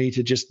better for me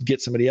to just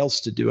get somebody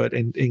else to do it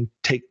and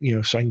take,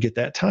 so I can get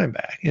that time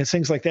back. And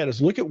things like that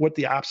is look at what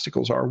the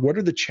obstacles are. What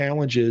are the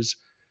challenges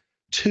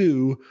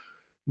to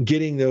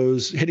hitting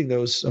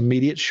those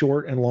immediate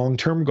short and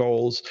long-term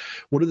goals?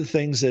 What are the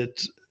things that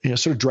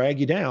sort of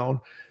drag you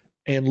down,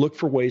 and look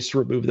for ways to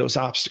remove those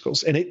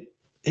obstacles? And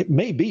it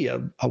may be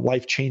a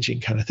life-changing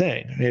kind of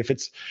thing. If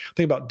it's,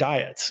 think about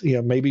diets,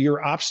 maybe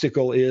your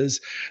obstacle is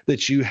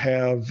that you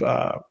have,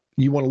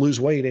 you want to lose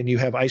weight and you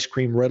have ice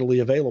cream readily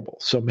available.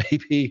 So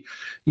maybe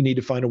you need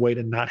to find a way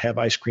to not have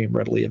ice cream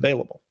readily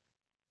available.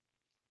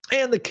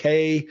 And the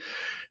K,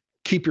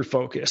 keep your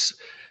focus.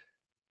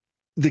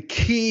 The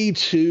key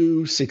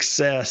to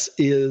success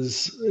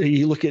is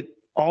you look at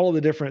all of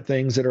the different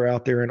things that are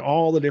out there and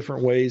all the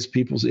different ways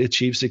people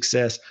achieve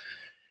success.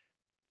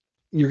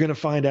 You're going to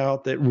find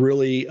out that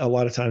really a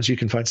lot of times you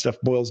can find stuff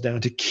boils down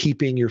to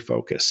keeping your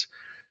focus.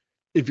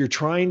 If you're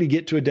trying to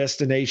get to a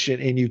destination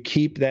and you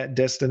keep that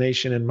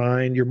destination in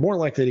mind, you're more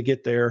likely to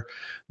get there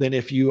than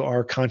if you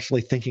are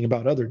constantly thinking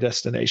about other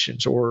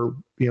destinations or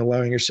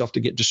allowing yourself to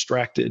get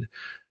distracted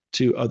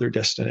to other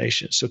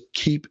destinations. So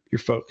keep your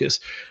focus.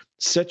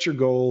 Set your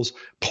goals,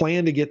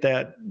 plan to get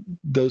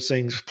those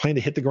things, plan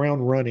to hit the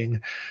ground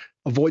running,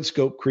 avoid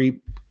scope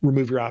creep,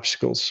 remove your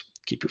obstacles,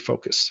 keep your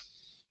focus.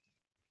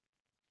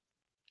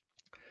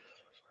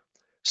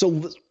 So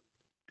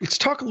let's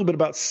talk a little bit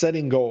about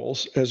setting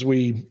goals as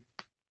we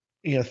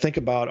think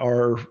about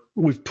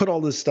we've put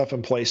all this stuff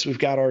in place. We've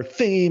got our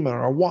theme and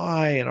our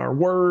why and our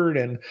word,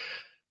 and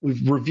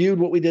we've reviewed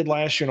what we did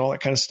last year and all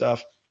that kind of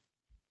stuff.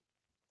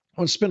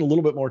 I want to spend a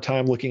little bit more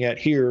time looking at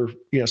here,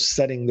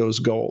 setting those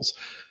goals.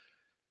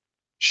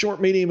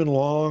 Short, medium, and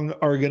long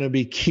are going to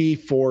be key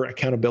for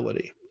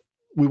accountability.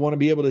 We want to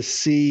be able to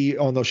see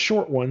on those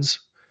short ones,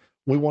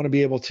 we want to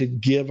be able to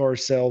give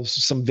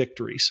ourselves some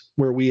victories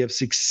where we have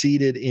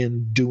succeeded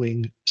in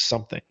doing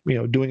something,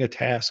 doing a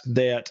task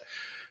that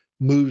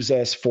moves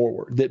us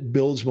forward, that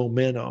builds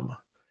momentum.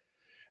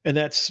 And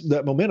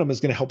that momentum is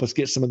going to help us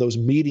get some of those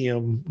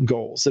medium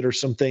goals that are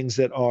some things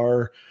that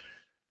are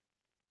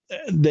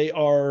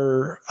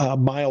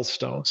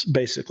milestones,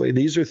 basically.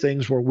 These are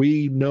things where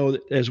we know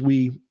that as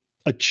we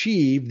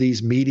achieve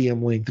these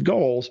medium length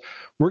goals,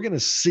 we're going to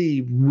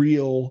see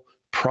real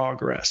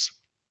progress.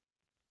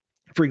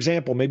 For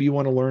example, maybe you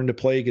want to learn to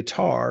play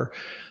guitar.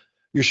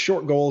 Your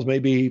short goals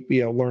maybe,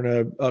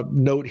 learn a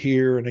note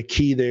here and a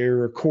key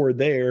there, a chord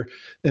there.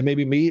 And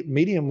maybe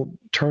medium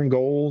term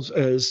goals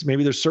as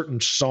maybe there's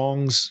certain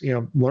songs,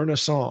 learn a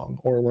song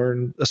or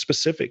learn a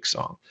specific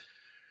song.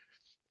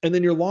 And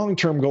then your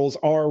long-term goals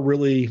are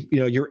really,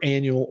 your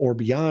annual or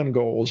beyond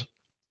goals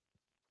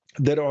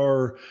that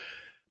are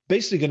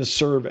basically going to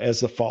serve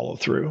as the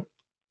follow-through.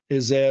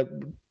 Is that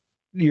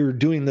you're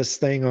doing this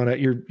thing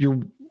you're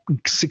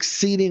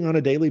succeeding on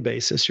a daily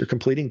basis. You're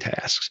completing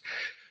tasks.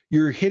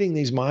 You're hitting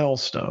these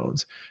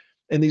milestones,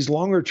 and these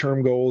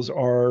longer-term goals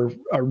are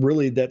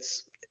really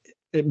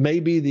it may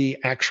be the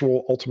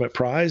actual ultimate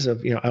prize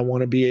of, I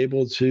want to be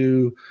able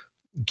to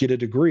get a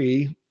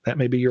degree. That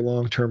may be your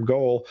long-term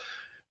goal.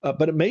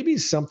 But it may be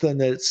something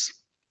that's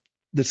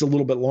a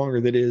little bit longer,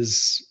 that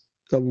is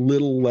a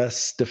little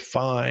less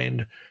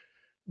defined,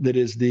 that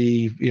is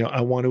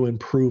I want to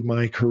improve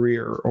my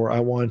career, or I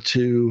want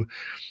to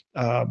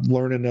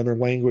learn another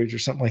language or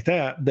something like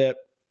that, that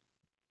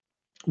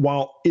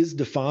while is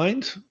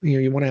defined,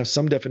 you want to have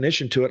some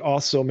definition to it,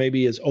 also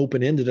maybe is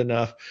open-ended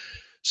enough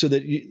so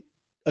that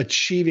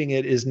achieving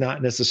it is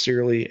not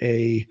necessarily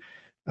a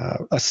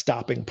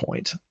stopping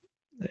point.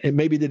 And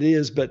maybe that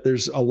is, but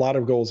there's a lot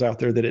of goals out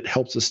there that it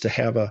helps us to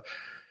have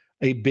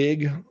a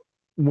big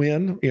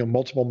win,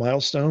 multiple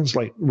milestones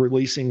like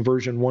releasing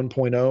version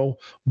 1.0,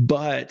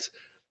 but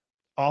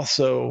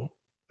also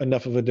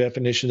enough of a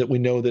definition that we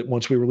know that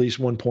once we release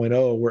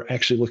 1.0, we're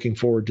actually looking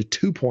forward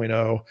to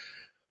 2.0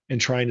 and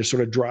trying to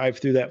sort of drive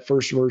through that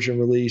first version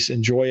release,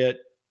 enjoy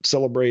it,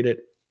 celebrate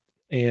it,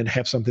 and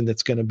have something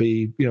that's going to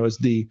be, is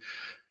the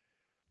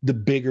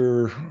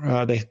bigger,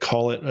 they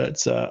call it,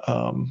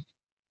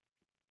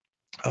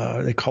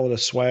 they call it a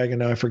swag, and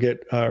now I forget.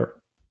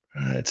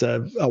 It's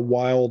a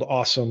wild,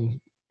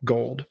 awesome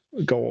goal.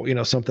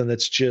 Something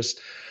that's just,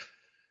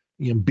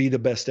 be the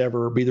best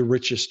ever, be the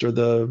richest, or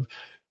the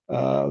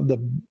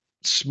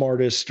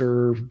smartest,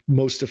 or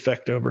most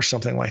effective, or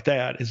something like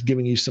that. Is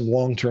giving you some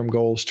long-term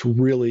goals to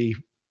really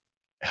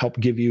help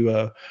give you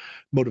a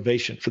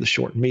motivation for the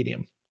short and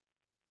medium.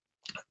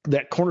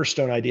 That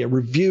cornerstone idea: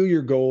 review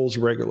your goals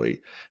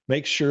regularly.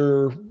 Make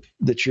sure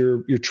that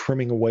you're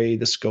trimming away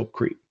the scope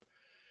creep.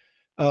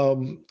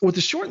 With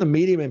the short and the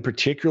medium in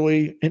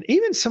particularly, and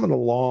even some of the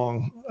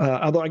long,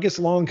 although I guess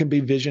long can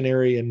be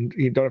visionary and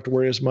you don't have to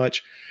worry as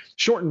much,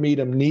 short and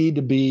medium need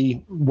to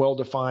be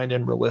well-defined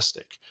and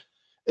realistic.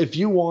 If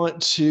you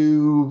want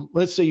to,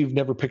 let's say you've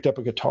never picked up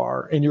a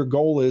guitar and your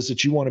goal is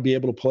that you want to be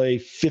able to play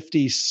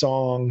 50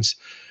 songs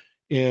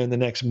in the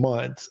next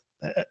month,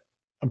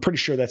 I'm pretty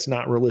sure that's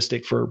not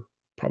realistic for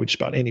probably just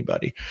about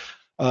anybody.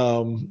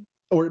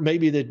 Or it may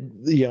be that,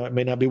 it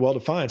may not be well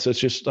defined. So it's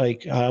just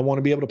like, I want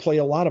to be able to play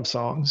a lot of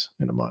songs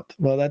in a month.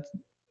 Well,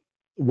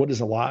 what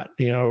is a lot,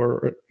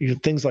 or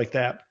things like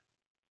that.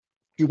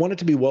 You want it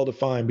to be well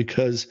defined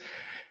because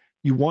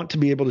you want to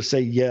be able to say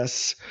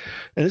yes.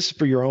 And this is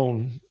for your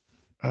own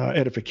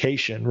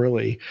edification,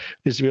 really,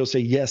 is to be able to say,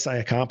 yes, I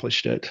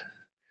accomplished it,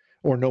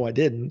 or no, I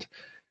didn't.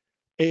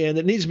 And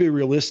it needs to be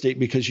realistic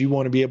because you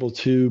want to be able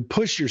to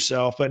push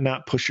yourself, but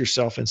not push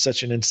yourself in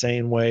such an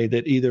insane way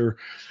that either,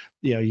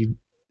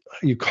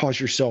 you cause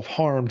yourself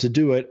harm to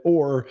do it,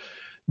 or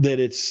that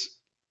it's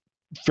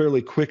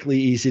fairly quickly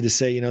easy to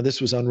say, this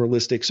was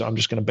unrealistic, so I'm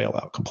just going to bail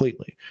out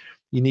completely.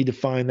 You need to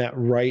find that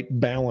right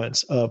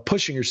balance of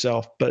pushing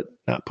yourself, but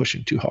not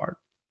pushing too hard.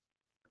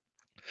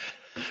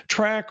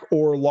 Track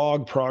or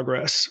log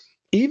progress.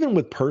 Even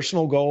with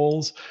personal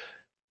goals,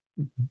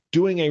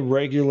 doing a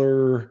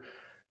regular,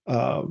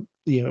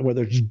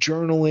 whether it's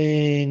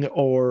journaling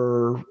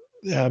or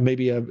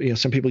maybe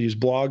some people use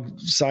blog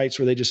sites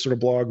where they just sort of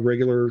blog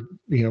regular,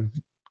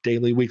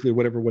 daily, weekly,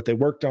 whatever, what they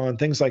worked on,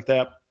 things like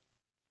that.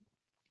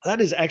 That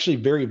is actually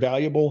very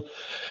valuable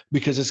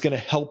because it's going to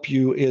help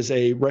you as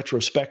a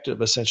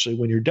retrospective, essentially,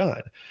 when you're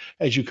done.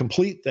 As you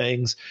complete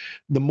things,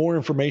 the more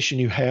information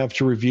you have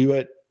to review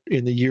it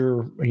in the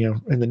year,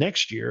 in the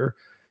next year,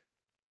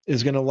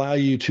 is going to allow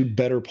you to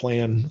better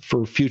plan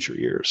for future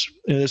years.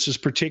 And this is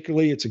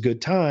particularly, it's a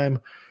good time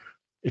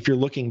if you're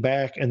looking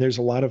back and there's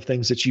a lot of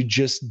things that you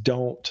just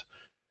don't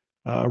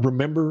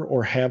remember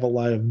or have a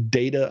lot of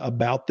data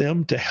about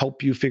them to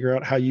help you figure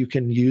out how you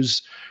can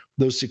use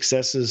those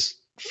successes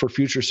for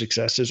future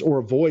successes or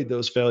avoid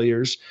those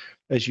failures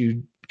as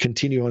you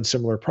continue on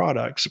similar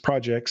projects,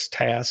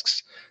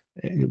 tasks,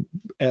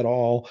 at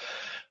all,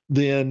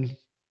 then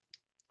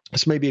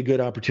this may be a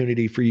good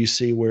opportunity for you to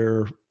see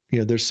where,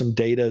 there's some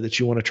data that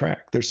you want to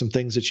track. There's some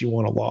things that you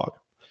want to log.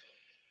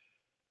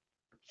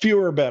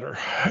 Fewer are better.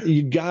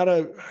 It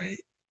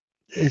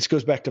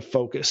goes back to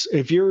focus.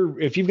 If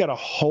you've got a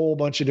whole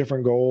bunch of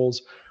different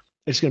goals,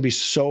 it's going to be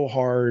so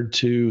hard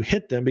to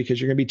hit them because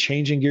you're going to be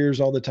changing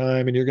gears all the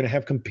time and you're going to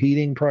have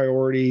competing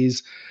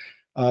priorities.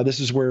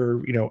 This is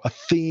where, a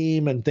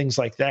theme and things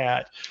like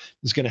that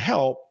is going to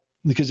help,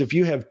 because if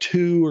you have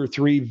 2 or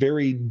 3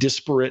 very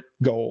disparate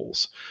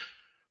goals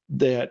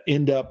that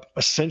end up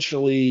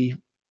essentially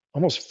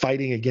almost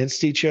fighting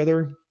against each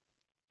other,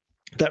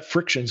 that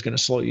friction is going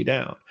to slow you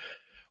down.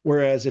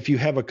 Whereas if you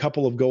have a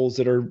couple of goals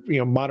that are,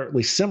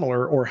 moderately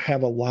similar or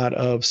have a lot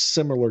of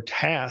similar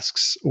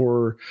tasks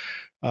or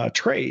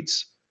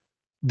traits,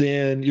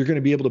 then you're going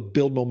to be able to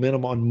build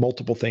momentum on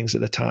multiple things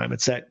at a time.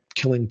 It's that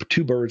killing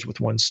 2 birds with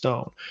 1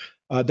 stone.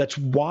 That's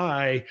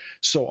why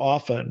so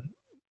often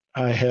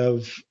I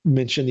have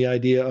mentioned the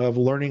idea of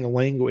learning a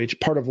language.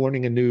 Part of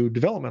learning a new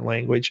development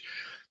language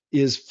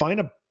is find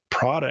a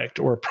product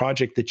or a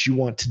project that you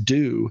want to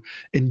do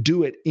and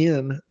do it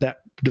in that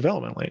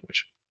development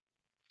language.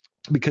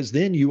 Because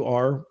then you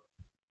are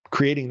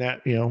creating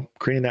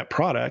that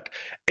product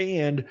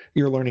and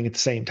you're learning at the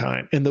same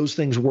time. And those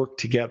things work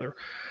together.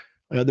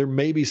 There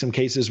may be some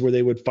cases where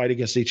they would fight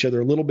against each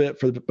other a little bit,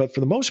 but for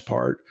the most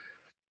part,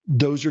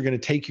 those are going to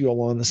take you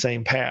along the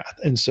same path.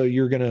 And so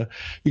you're going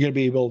to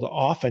be able to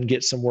often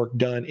get some work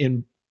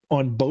done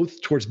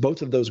towards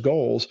both of those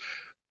goals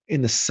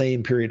in the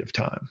same period of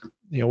time,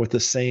 with the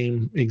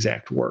same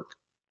exact work.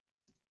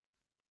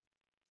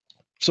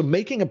 So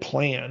making a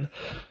plan,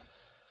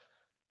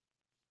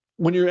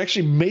 when you're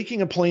actually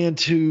making a plan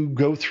to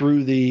go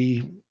through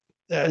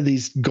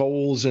these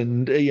goals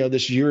and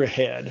this year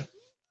ahead,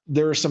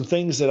 there are some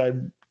things that I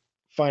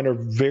find are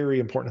very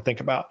important to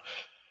think about.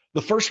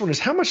 The first one is,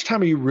 how much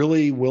time are you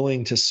really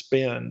willing to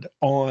spend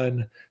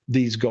on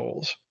these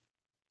goals?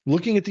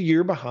 Looking at the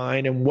year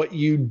behind and what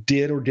you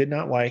did or did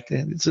not like.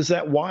 It's just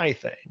that why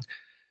thing.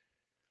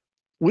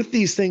 With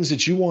these things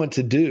that you want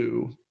to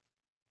do,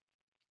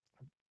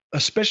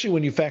 especially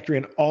when you factor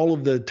in all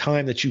of the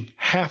time that you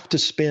have to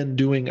spend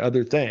doing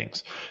other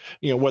things,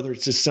 whether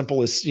it's as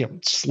simple as,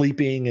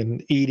 sleeping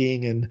and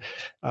eating and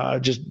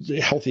just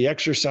healthy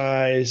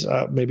exercise,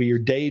 maybe your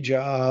day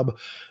job,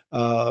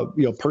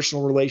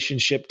 personal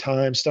relationship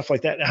time, stuff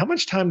like that. How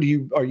much time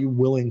are you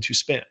willing to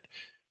spend?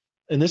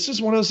 And this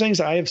is one of those things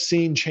I have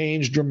seen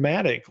change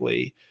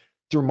dramatically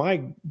through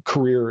my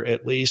career,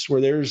 at least, where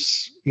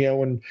there's,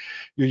 when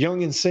you're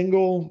young and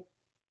single,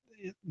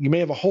 you may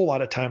have a whole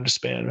lot of time to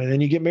spend, and then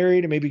you get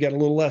married and maybe you got a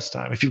little less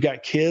time. If you've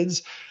got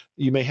kids,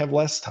 you may have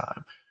less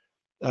time.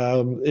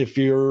 If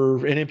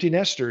you're an empty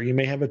nester, you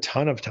may have a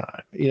ton of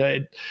time.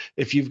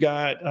 If you've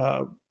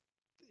got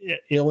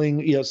if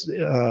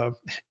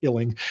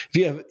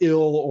you have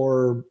ill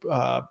or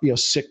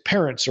sick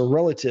parents or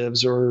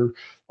relatives or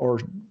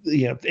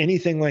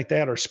anything like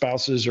that, or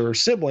spouses or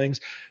siblings,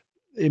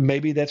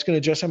 maybe that's going to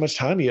adjust how much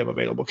time you have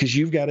available because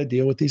you've got to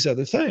deal with these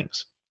other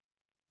things.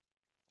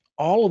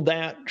 All of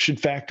that should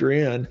factor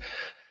in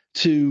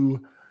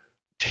to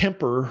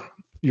temper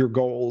your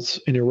goals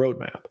and your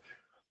roadmap.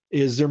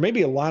 Is there may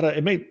be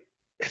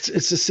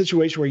it's a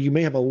situation where you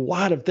may have a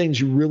lot of things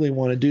you really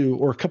want to do,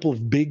 or a couple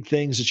of big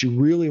things that you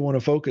really want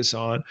to focus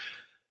on,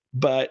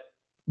 but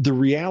the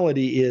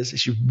reality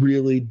is you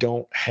really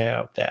don't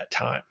have that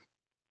time.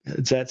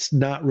 That's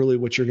not really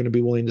what you're going to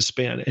be willing to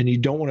spend. And you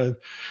don't want to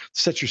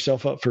set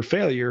yourself up for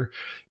failure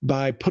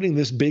by putting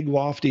this big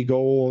lofty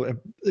goal,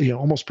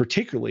 almost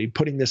particularly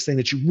putting this thing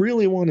that you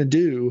really want to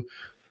do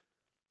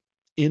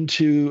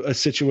into a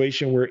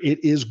situation where it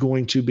is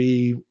going to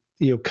be,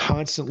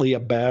 constantly a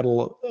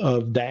battle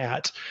of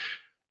that,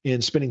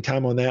 and spending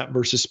time on that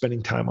versus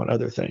spending time on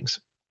other things.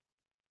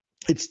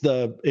 It's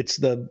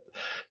the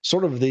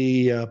sort of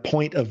the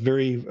point of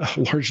very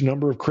large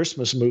number of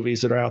Christmas movies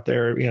that are out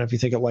there. If you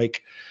think of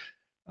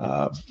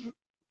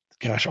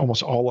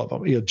almost all of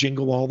them,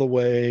 Jingle All the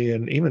Way,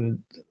 and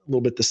even a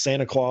little bit the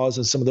Santa Claus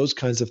and some of those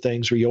kinds of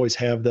things where you always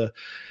have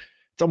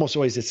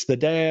it's the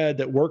dad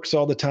that works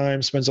all the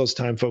time, spends all his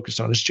time focused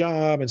on his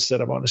job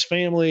instead of on his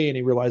family. And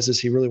he realizes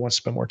he really wants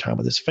to spend more time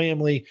with his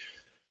family.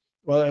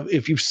 Well,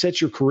 if you've set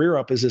your career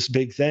up as this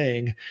big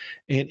thing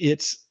and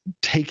it's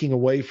taking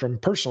away from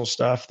personal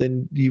stuff,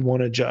 then you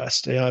want to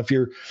adjust.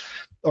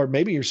 Or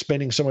maybe you're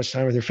spending so much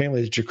time with your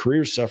family that your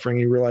career's suffering,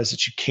 and you realize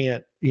that you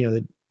can't,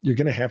 that you're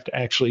going to have to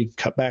actually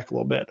cut back a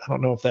little bit. I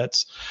don't know if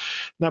that's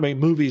not many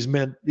movies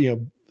meant,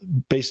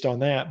 based on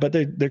that, but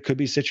there could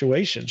be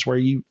situations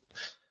where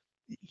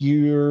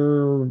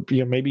you're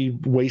maybe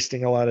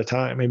wasting a lot of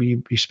time. Maybe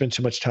you spend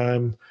too much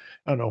time,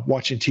 I don't know,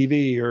 watching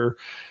TV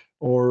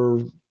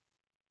or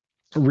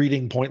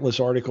reading pointless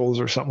articles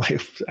or something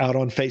out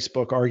on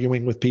Facebook,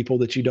 arguing with people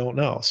that you don't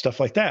know, stuff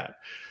like that.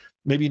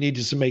 Maybe you need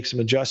to make some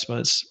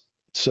adjustments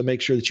to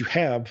make sure that you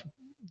have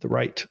the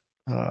right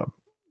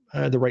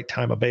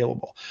time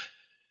available.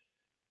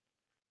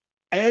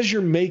 As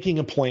you're making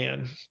a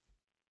plan,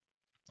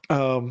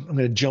 I'm going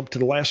to jump to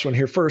the last one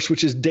here first,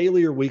 which is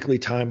daily or weekly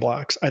time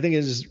blocks. I think it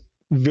is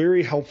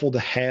very helpful to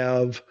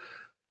have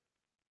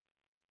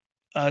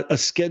a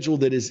schedule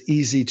that is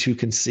easy to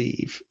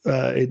conceive,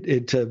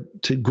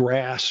 to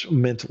grasp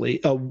mentally.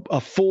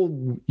 A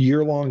full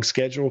year-long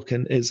schedule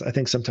is, I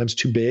think, sometimes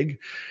too big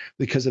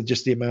because of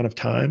just the amount of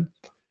time.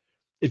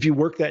 If you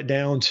work that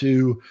down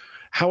to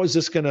how is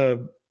this going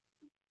to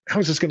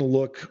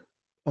look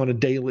on a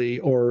daily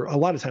or a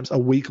lot of times a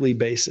weekly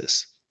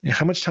basis?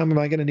 How much time am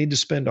I going to need to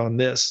spend on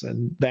this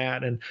and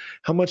that? And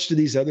how much do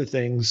these other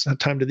things,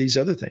 time do these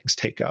other things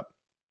take up?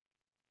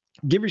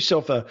 It gives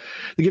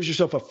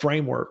yourself a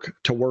framework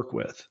to work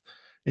with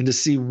and to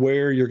see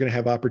where you're going to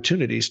have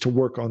opportunities to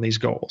work on these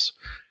goals.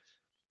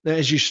 Now,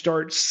 as you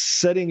start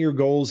setting your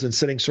goals and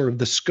setting sort of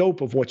the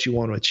scope of what you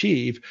want to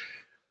achieve,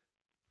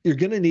 you're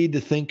going to need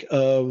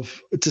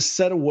to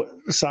set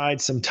aside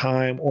some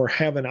time or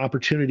have an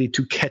opportunity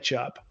to catch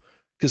up,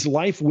 because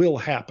life will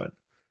happen.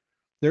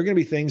 There are going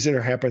to be things that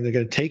are happening that are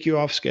going to take you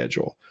off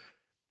schedule.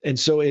 And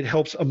so it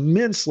helps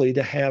immensely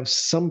to have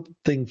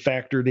something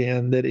factored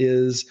in that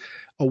is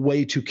a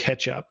way to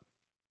catch up.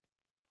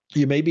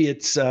 Maybe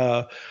it's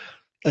a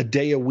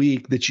day a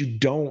week that you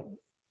don't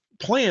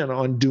plan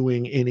on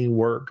doing any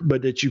work,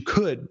 but that you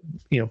could,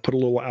 put a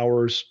little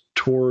hours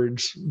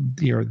towards,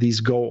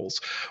 these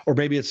goals. Or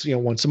maybe it's,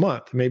 once a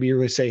month. Maybe you're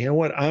going to say, you know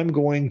what, I'm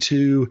going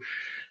to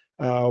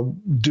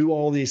do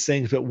all these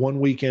things, but one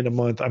weekend a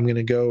month, I'm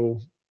going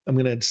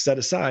to set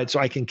aside so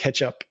I can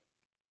catch up,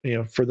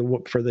 for the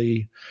work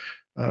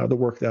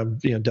that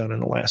I've done in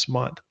the last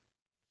month.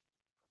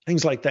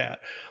 Things like that.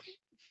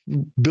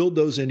 Build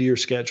those into your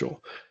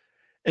schedule.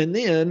 And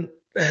then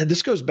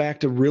this goes back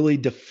to really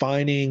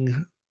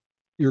defining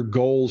your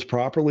goals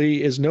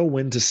properly, is know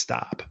when to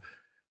stop,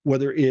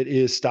 whether it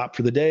is stop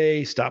for the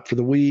day, stop for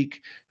the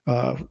week,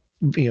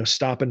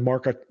 stop and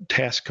mark a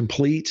task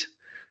complete.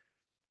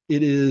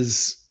 It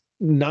is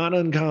not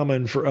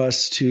uncommon for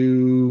us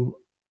to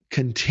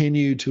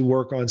continue to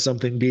work on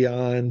something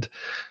beyond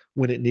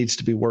when it needs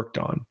to be worked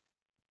on,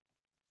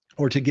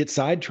 or to get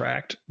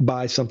sidetracked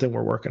by something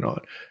we're working on.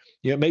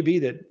 It may be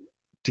that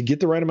to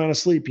get the right amount of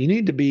sleep, you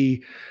need to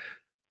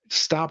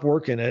stop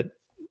working at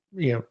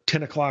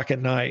 10 o'clock at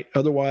night.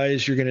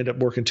 Otherwise, you're going to end up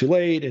working too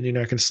late and you're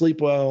not going to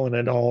sleep well, and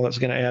then all that's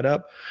going to add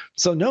up.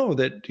 So know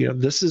that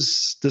this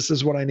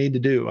is what I need to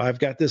do. I've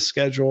got this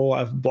schedule.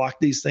 I've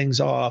blocked these things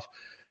off.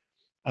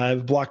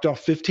 I've blocked off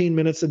 15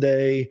 minutes a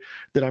day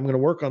that I'm going to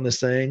work on this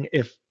thing.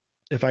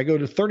 If I go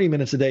to 30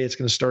 minutes a day, it's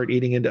going to start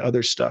eating into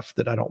other stuff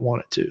that I don't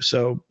want it to.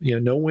 So,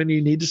 know when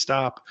you need to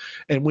stop,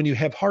 and when you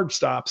have hard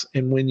stops,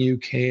 and when you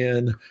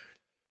can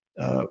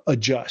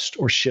adjust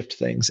or shift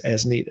things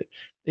as needed.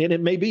 And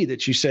it may be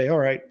that you say, all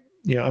right,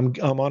 I'm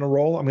on a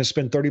roll. I'm going to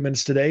spend 30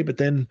 minutes today, but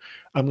then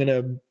I'm going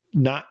to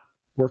not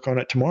work on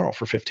it tomorrow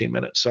for 15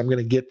 minutes. So I'm going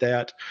to get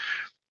that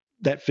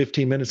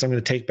 15 minutes I'm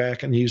going to take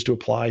back and use to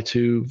apply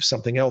to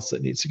something else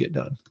that needs to get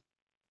done.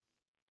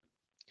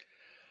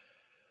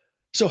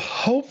 So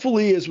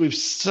hopefully, as we've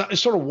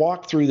sort of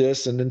walked through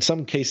this, and in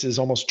some cases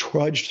almost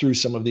trudged through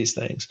some of these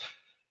things,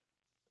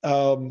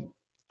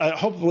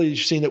 hopefully you've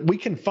seen that we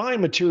can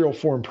find material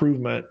for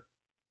improvement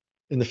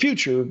in the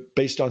future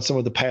based on some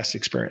of the past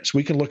experience.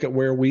 We can look at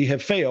where we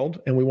have failed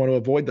and we want to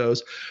avoid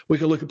those. We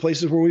can look at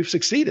places where we've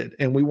succeeded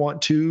and we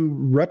want to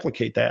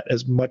replicate that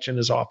as much and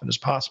as often as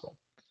possible.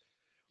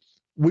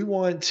 We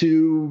want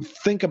to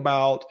think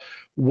about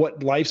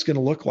what life's going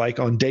to look like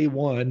on day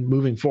one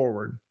moving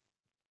forward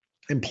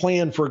and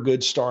plan for a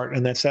good start.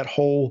 And that's that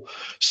whole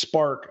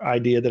spark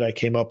idea that I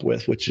came up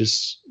with, which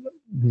is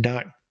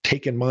not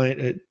taken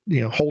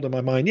hold in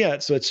my mind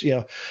yet. So it's,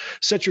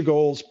 set your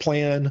goals,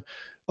 plan,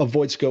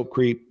 avoid scope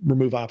creep,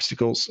 remove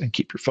obstacles, and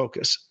keep your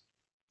focus.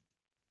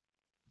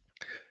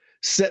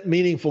 Set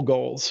meaningful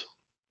goals.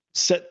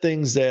 Set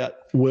things that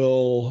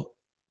will,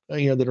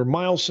 that are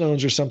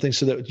milestones or something,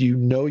 so that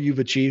you've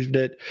achieved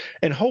it.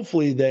 And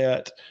hopefully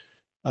that,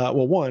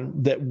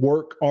 that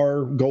work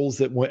are goals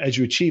that as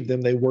you achieve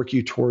them, they work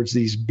you towards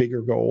these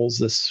bigger goals,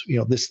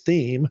 this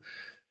theme.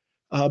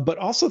 But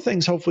also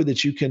things, hopefully,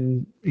 that you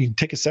can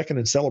take a second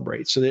and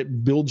celebrate, so that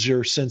it builds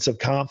your sense of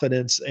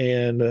confidence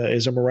and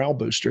is a morale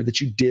booster that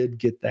you did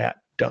get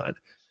that done.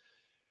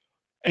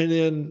 And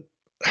then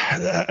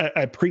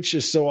I preach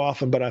this so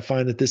often, but I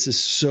find that this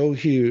is so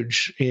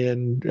huge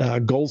in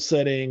goal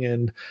setting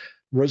and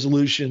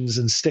resolutions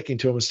and sticking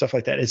to them and stuff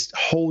like that. It's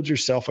hold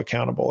yourself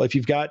accountable. If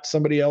you've got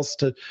somebody else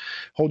to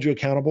hold you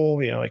accountable,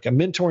 like a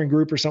mentoring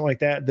group or something like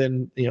that,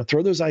 then,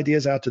 throw those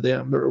ideas out to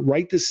them,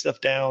 write this stuff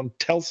down,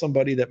 tell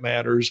somebody that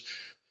matters,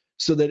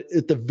 so that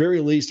at the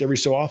very least, every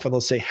so often they'll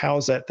say,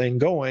 how's that thing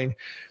going?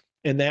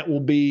 And that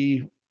will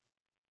be,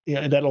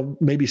 that'll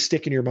maybe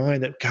stick in your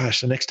mind that,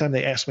 gosh, the next time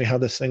they ask me how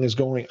this thing is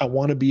going, I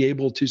want to be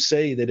able to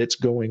say that it's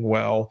going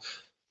well.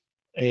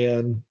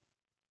 And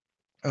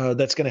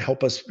that's going to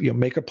help us,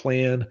 make a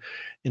plan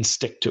and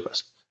stick to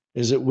us.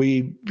 Is that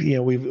we've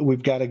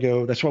got to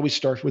go. That's why we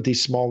start with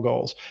these small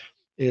goals.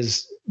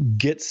 is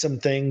get some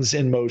things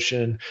in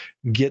motion,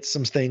 get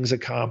some things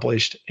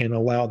accomplished, and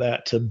allow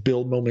that to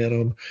build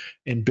momentum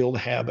and build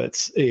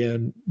habits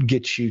and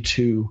get you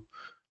to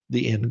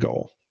the end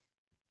goal.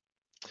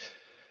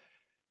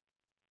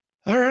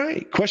 All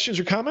right. Questions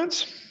or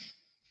comments?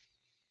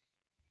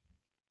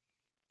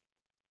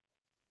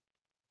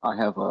 I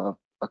have a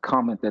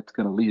comment that's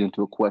going to lead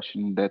into a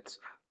question that's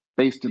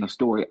based in a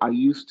story. I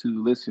used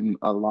to listen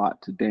a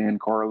lot to Dan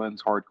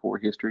Carlin's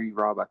Hardcore History.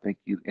 Rob, I think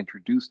you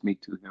introduced me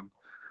to him.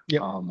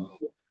 Yep.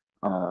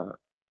 Uh,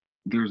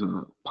 there's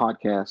a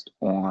podcast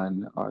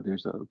on,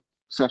 there's a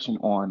session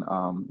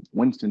on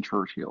Winston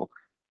Churchill.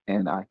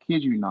 And I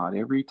kid you not,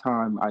 every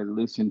time I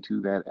listen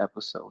to that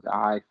episode,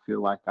 I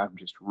feel like I'm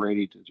just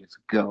ready to just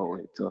go.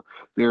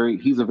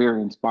 He's a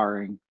very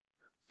inspiring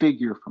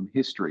figure from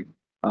history.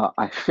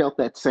 I felt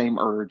that same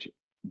urge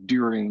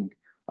during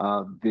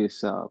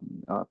this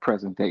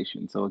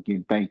presentation. So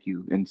again, thank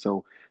you. And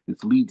so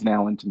this leads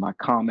now into my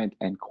comment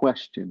and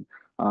question.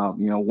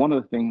 One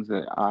of the things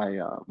that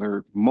there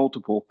are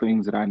multiple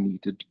things that I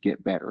need to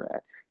get better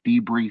at.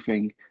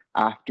 Debriefing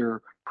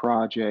after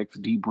projects,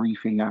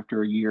 debriefing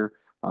after a year,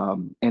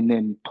 and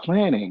then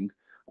planning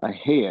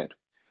ahead.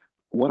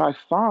 What I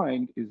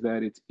find is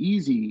that it's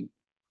easy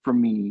for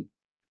me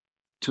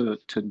to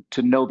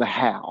know the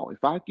how.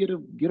 If I get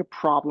a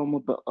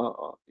problem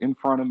in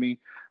front of me,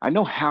 I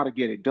know how to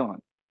get it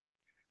done.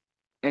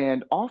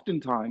 And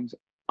oftentimes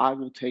I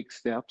will take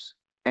steps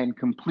and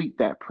complete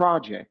that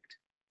project,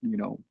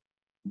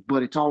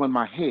 but it's all in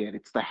my head.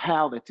 It's the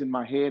how that's in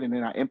my head, and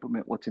then I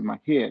implement what's in my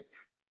head.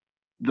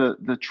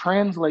 The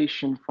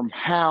translation from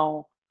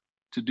how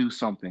to do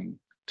something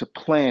to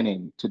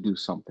planning to do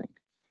something.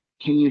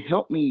 Can you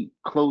help me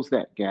close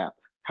that gap?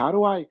 How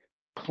do I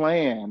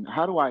plan?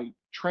 How do I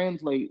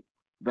translate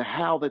the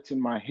how that's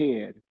in my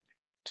head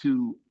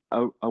to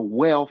a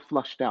well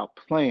flushed out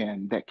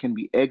plan that can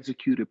be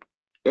executed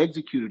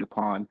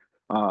upon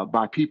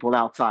by people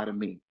outside of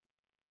me?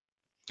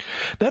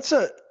 It's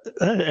an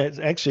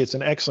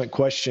excellent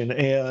question.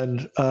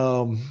 And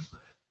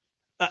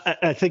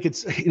I think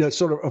it's,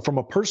 sort of from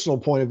a personal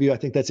point of view, I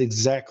think that's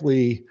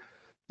exactly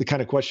the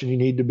kind of question you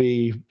need to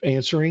be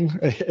answering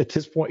at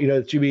this point,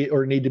 that you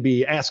need to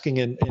be asking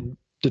and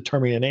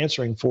determining and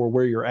answering for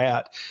where you're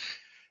at.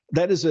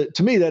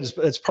 To me,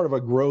 that's part of a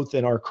growth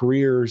in our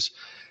careers.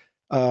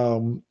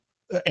 And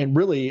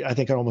really, I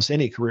think in almost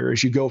any career,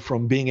 as you go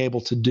from being able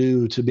to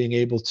do to being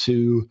able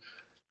to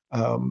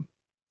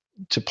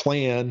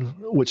plan,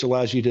 which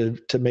allows you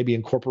to maybe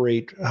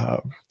incorporate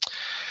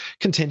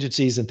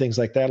contingencies and things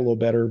like that a little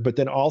better, but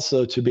then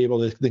also to be able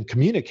to then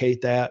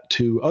communicate that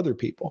to other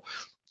people,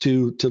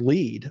 to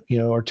lead,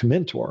 or to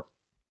mentor.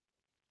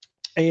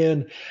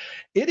 And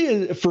it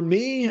is, for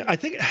me, I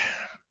think,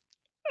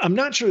 I'm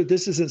not sure that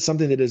this isn't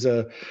something that is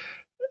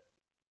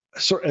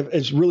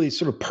is really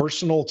sort of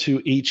personal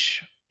to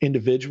each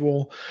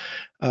individual,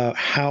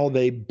 how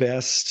they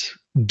best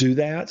do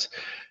that.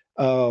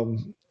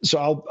 So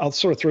I'll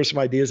sort of throw some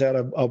ideas out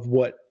of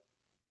what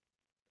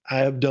I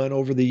have done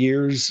over the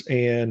years,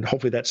 and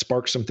hopefully that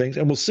sparks some things.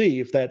 And we'll see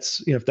if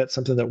that's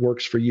something that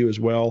works for you as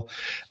well.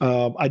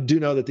 I do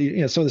know that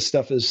some of the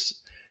stuff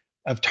is,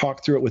 I've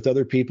talked through it with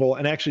other people,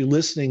 and actually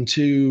listening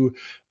to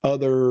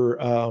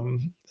other,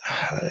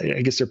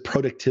 I guess they're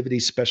productivity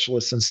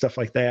specialists and stuff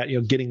like that,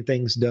 getting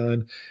things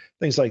done,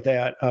 things like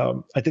that.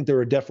 I think there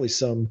are definitely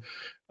some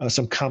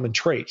common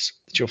traits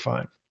that you'll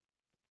find.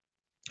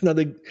 Now,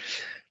 the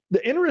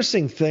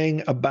interesting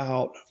thing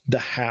about the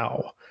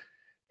how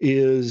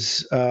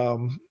is,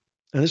 and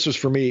this was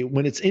for me,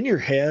 when it's in your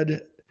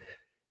head,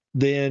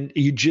 then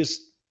you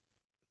just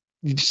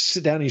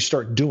sit down and you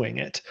start doing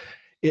it.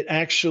 It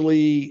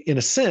actually, in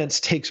a sense,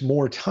 takes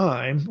more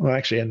time. Well,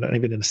 actually, not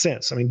even in a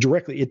sense. I mean,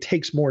 directly, it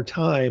takes more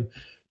time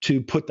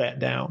to put that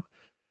down,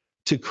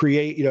 to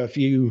create. If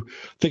you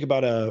think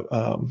about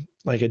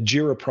like a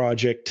Jira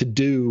project to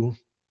do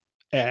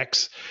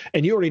X,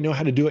 and you already know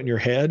how to do it in your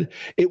head,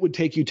 it would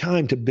take you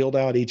time to build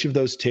out each of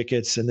those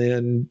tickets, and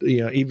then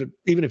even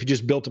if you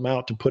just built them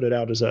out to put it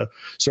out as a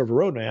sort of a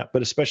roadmap.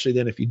 But especially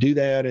then, if you do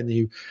that and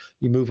you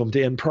move them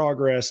to in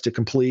progress to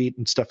complete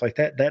and stuff like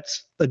that,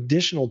 that's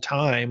additional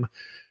time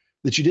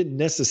that you didn't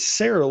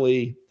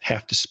necessarily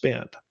have to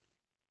spend.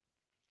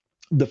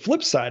 The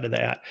flip side of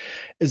that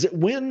is that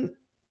when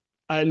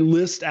I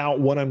list out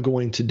what I'm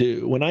going to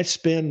do, when I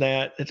spend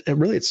that,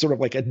 it's sort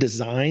of like a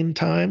design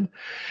time,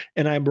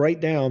 and I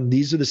write down,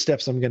 these are the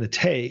steps I'm going to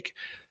take.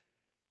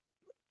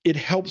 It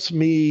helps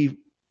me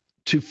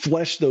to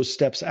flesh those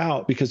steps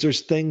out, because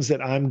there's things that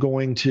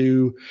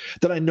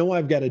that I know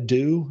I've got to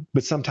do,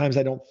 but sometimes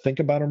I don't think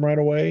about them right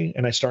away,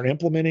 and I start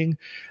implementing,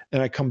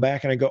 and I come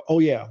back and I go, oh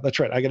yeah, that's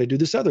right, I got to do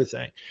this other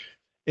thing.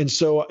 And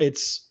so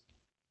it's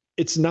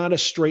not a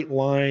straight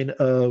line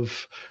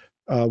of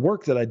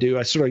work that I do.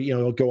 I sort of,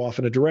 I'll go off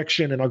in a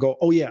direction and I'll go,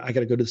 oh yeah, I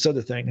got to go to this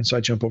other thing. And so I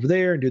jump over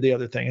there and do the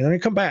other thing. And then I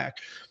come back,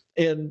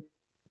 and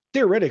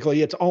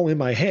theoretically it's all in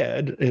my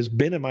head, it has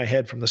been in my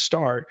head from the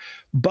start.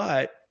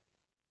 But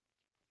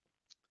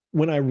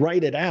when I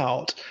write it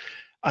out,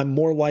 I'm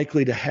more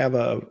likely to have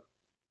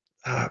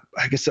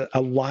I guess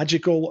a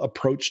logical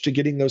approach to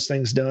getting those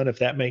things done, if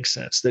that makes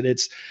sense. That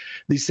it's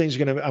these things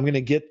I'm going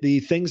to get the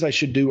things I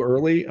should do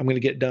early, I'm going to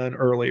get done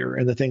earlier,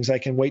 and the things I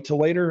can wait till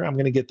later, I'm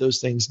going to get those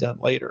things done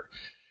later.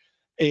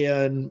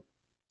 And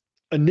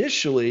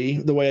initially,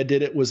 the way I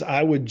did it was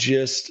I would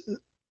just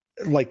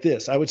like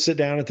this. I would sit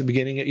down at the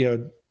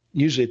beginning,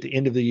 usually at the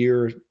end of the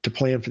year to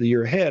plan for the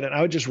year ahead, and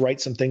I would just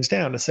write some things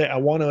down and say, I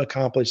want to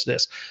accomplish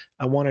this,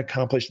 I want to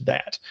accomplish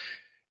that.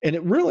 And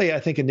it really, I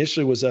think,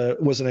 initially was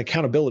an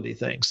accountability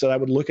thing. So I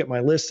would look at my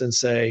list and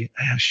say,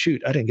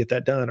 shoot, I didn't get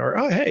that done, or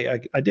oh,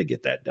 hey, I did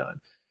get that done.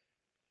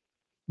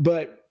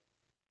 But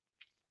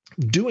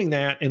doing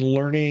that and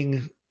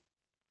learning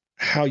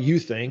how you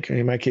think,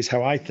 in my case,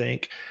 how I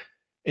think,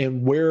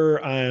 and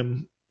where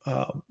I'm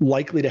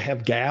likely to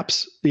have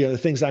gaps, the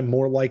things I'm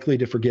more likely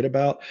to forget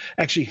about,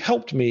 actually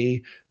helped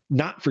me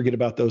not forget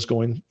about those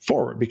going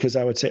forward, because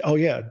I would say, oh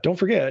yeah, don't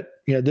forget,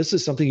 this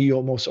is something you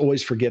almost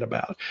always forget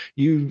about.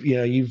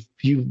 You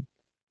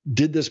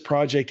did this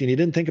project and you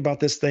didn't think about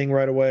this thing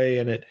right away,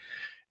 and it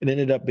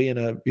ended up being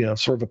a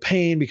sort of a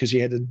pain because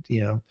you had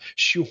to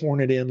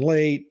shoehorn it in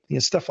late,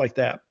 stuff like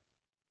that.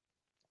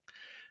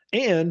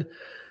 And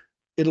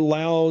it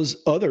allows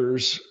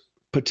others,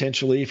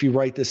 potentially, if you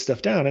write this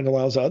stuff down, it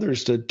allows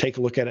others to take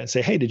a look at it and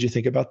say, hey, did you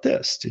think about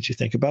this? Did you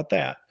think about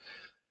that?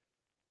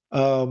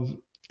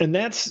 And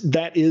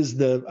that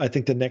is I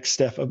think the next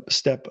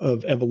step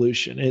of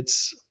evolution.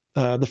 It's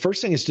the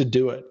first thing is to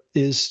do it,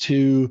 is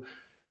to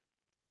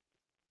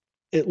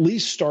at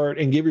least start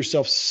and give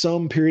yourself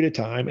some period of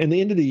time. And the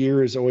end of the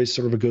year is always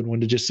sort of a good one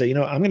to just say,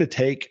 I'm going to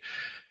take,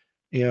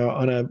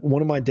 on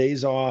one of my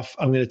days off,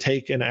 I'm going to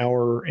take an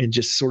hour and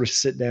just sort of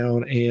sit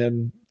down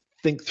and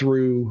think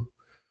through,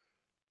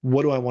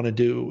 what do I want to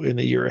do in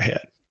the year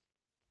ahead?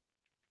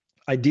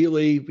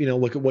 Ideally,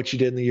 look at what you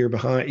did in the year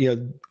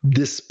behind,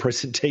 this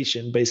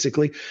presentation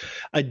basically,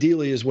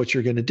 ideally is what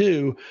you're going to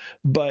do.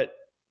 But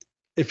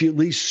if you at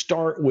least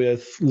start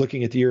with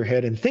looking at the year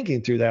ahead and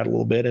thinking through that a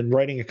little bit and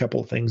writing a couple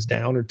of things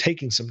down or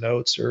taking some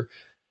notes, or,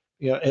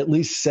 at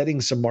least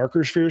setting some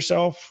markers for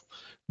yourself,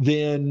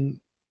 then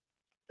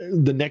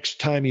the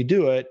next time you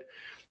do it,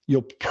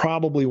 you'll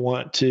probably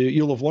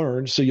you'll have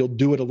learned, so you'll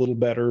do it a little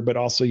better, but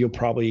also you'll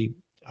probably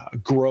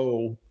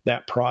grow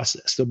that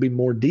process. There'll be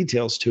more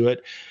details to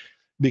it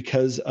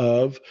because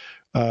of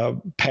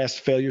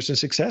past failures and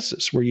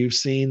successes, where you've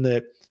seen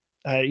that,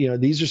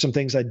 these are some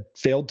things I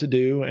failed to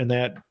do and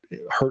that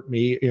hurt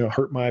me,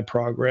 hurt my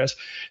progress.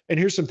 And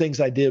here's some things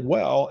I did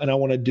well, and I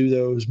want to do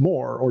those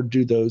more or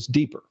do those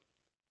deeper.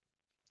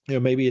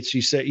 Maybe it's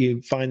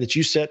you find that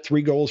you set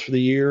 3 goals for the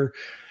year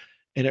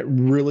and it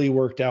really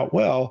worked out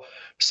well.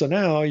 So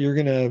now you're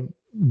going to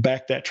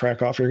back that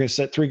track off. You're going to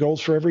set 3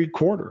 goals for every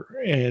quarter,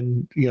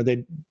 and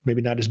they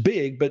maybe not as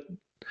big, but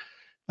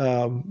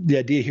the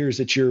idea here is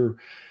that you're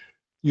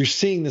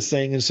seeing this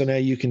thing, and so now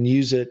you can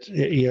use it.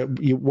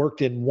 You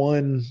worked in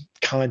one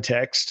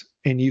context,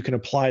 and you can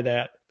apply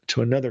that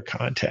to another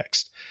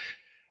context.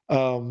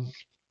 I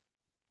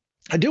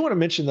do want to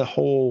mention the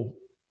whole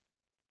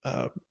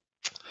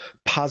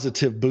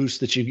positive boost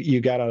that you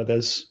got out of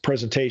this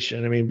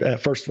presentation. I mean,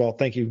 first of all,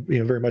 thank you,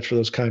 very much for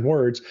those kind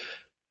words.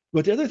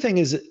 But the other thing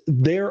is,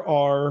 there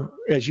are,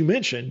 as you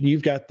mentioned,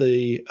 you've got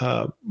the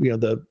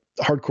the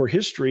hardcore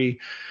history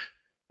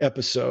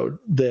episode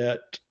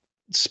that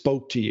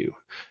spoke to you.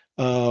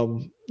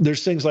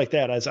 There's things like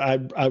that. As I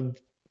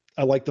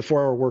like the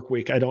 4-hour work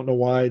week. I don't know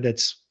why.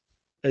 That's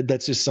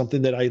just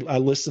something that I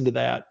listen to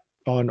that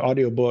on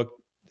audiobook.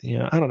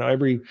 I don't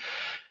know,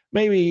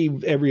 maybe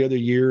every other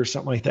year or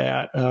something like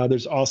that.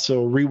 There's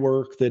also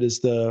Rework, that is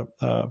the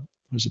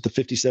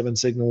 57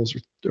 signals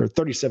or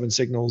 37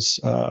 signals.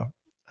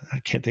 I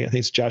can't think. I think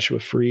it's Joshua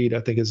Freed, I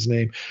think is his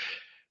name.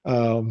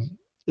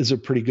 Is a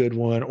pretty good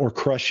one. Or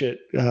Crush It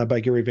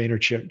by Gary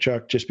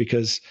Vaynerchuk, just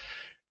because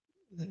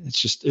it's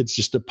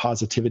just a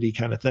positivity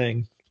kind of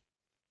thing.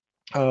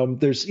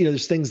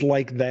 There's things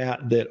like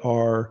that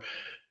are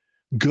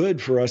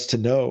good for us to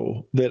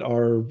know, that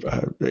are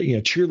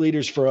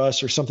cheerleaders for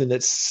us, or something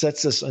that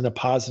sets us in a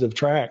positive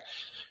track.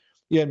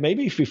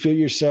 Maybe if you feel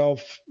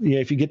yourself,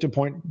 if you get to a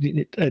point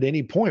at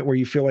any point where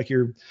you feel like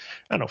you're,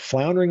 I don't know,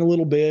 floundering a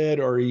little bit,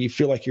 or you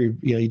feel like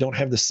you don't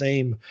have the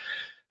same,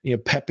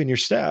 pep in your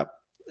step,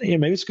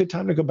 maybe it's a good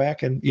time to go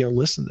back and,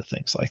 listen to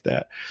things like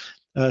that.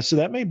 So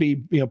that may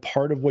be,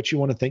 part of what you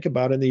want to think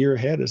about in the year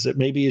ahead, is that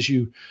maybe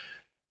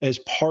as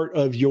part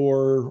of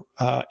your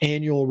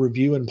annual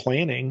review and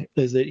planning,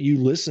 is that you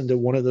listen to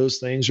one of those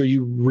things, or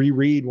you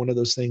reread one of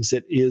those things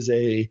that is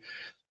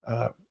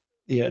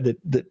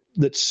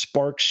that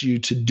sparks you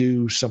to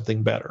do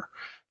something better,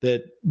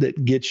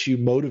 that gets you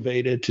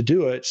motivated to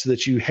do it, so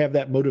that you have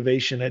that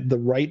motivation at the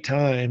right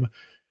time,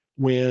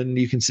 when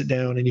you can sit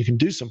down and you can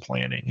do some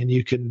planning and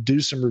you can do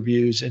some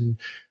reviews, and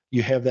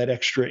you have that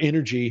extra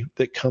energy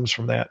that comes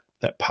from that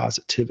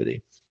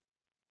positivity.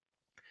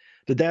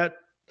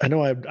 I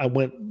know I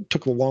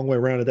took a long way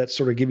around. Did that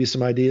sort of give you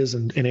some ideas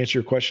and answer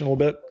your question a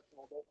little bit?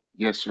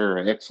 Yes, sir.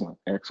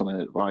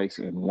 Excellent advice.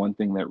 And one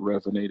thing that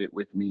resonated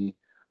with me,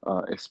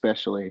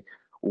 especially,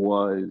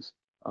 was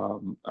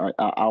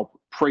I'll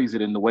phrase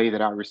it in the way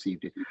that I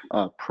received it,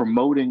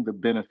 promoting the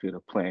benefit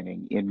of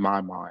planning in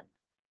my mind,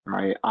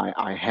 right?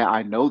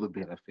 I know the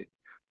benefit,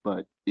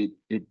 but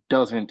it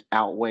doesn't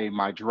outweigh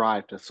my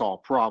drive to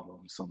solve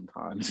problems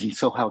sometimes. And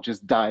so I'll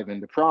just dive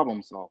into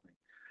problem solving.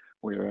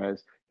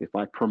 Whereas if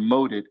I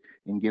promote it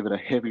and give it a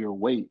heavier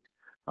weight,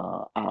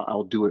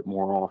 I'll do it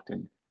more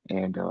often.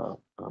 And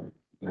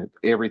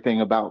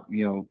everything about,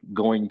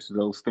 going to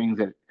those things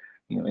that,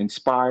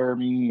 inspire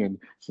me and,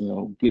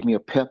 give me a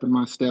pep in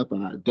my step,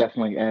 I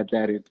definitely add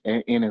that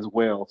in as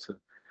well to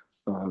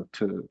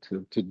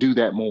do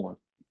that more.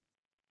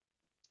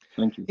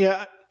 Thank you.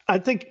 Yeah, I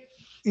think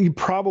you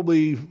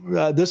probably,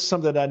 this is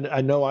something that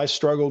I know I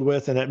struggled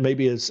with, and it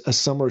maybe is a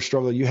similar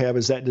struggle you have,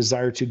 is that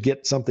desire to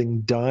get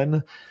something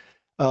done.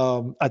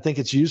 I think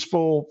it's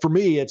useful. For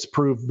me, it's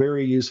proved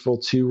very useful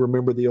to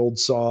remember the old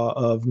saw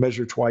of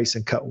measure twice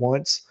and cut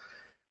once.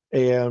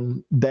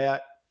 And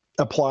that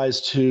applies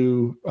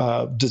to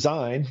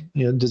design,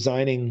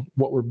 designing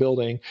what we're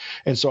building.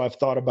 And so I've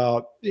thought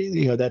about,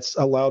 that's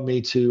allowed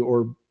me to,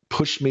 or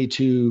pushed me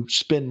to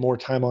spend more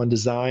time on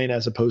design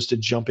as opposed to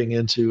jumping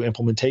into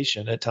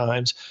implementation at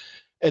times.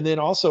 And then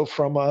also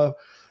from a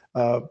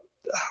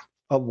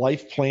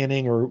life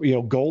planning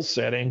or goal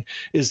setting,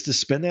 is to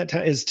spend that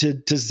time, is to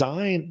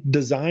design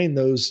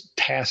those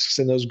tasks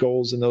and those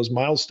goals and those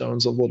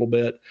milestones a little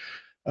bit.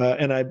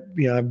 And I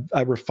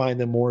refine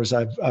them more as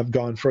I've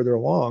gone further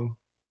along,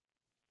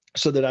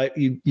 so that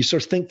you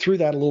sort of think through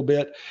that a little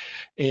bit,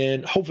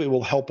 and hopefully it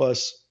will help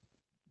us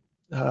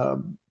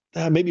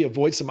maybe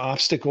avoid some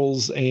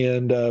obstacles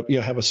and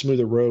have a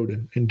smoother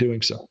road in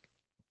doing so.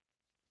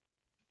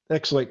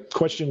 Excellent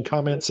question,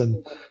 comments,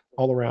 and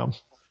all around.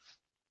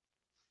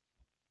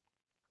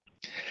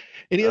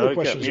 Any other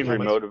questions? It got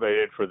me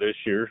remotivated for this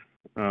year.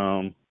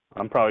 I'm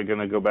probably going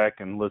to go back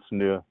and listen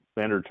to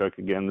Vanderchuck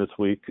again this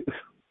week.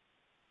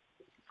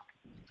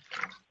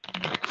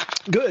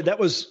 Good. That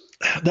was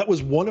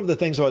one of the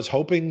things I was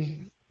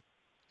hoping,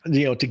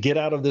 to get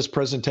out of this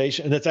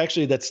presentation. And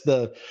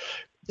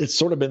it's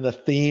sort of been the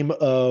theme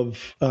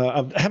of,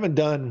 I've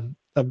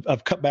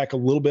cut back a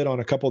little bit on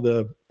a couple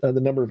of the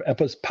number of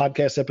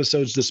podcast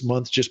episodes this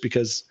month, just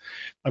because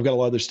I've got a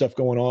lot of other stuff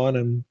going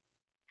on.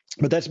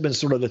 But that's been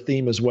sort of the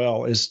theme as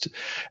well,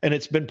 and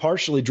it's been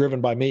partially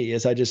driven by me,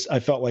 as I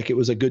felt like it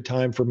was a good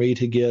time for me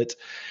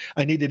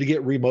I needed to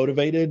get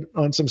remotivated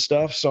on some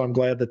stuff. So I'm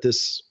glad that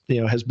this,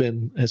 has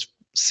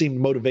seemed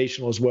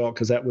motivational as well,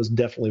 because that was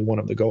definitely one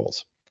of the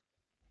goals.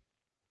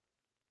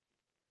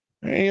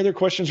 Any other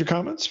questions or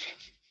comments?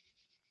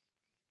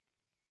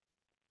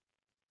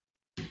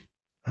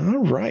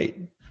 All right.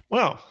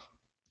 Well,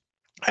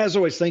 as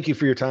always, thank you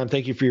for your time.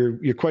 Thank you for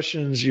your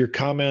questions, your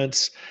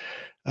comments.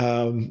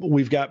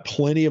 We've got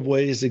plenty of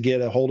ways to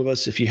get a hold of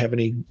us. If you have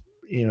any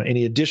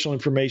additional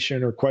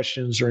information or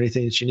questions or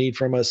anything that you need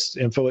from us,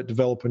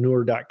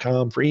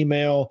 info@developreneur.com for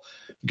email.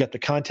 We've got the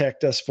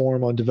contact us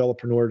form on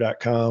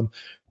developreneur.com.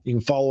 You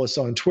can follow us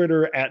on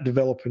Twitter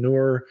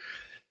 @developreneur.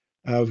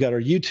 We've got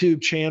our YouTube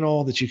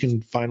channel that you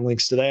can find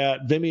links to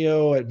that.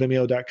 Vimeo at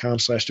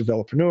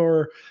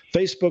vimeo.com/developreneur.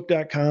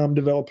 Facebook.com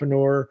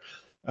developreneur.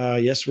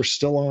 Yes, we're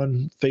still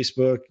on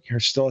Facebook. You're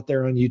still out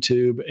there on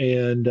YouTube,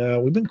 and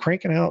we've been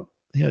cranking out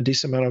a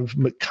decent amount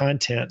of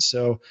content.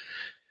 So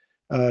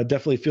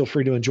definitely feel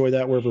free to enjoy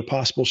that wherever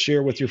possible.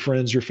 Share with your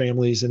friends, your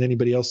families, and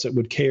anybody else that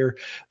would care.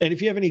 And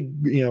if you have any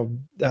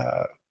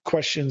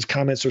questions,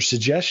 comments, or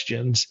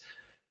suggestions,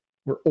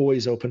 we're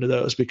always open to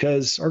those,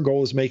 because our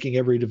goal is making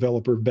every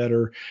developer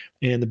better.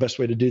 And the best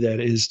way to do that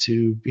is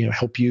to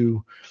help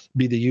you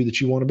be the you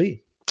that you want to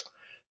be.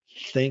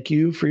 Thank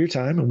you for your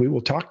time, and we will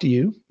talk to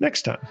you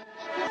next time.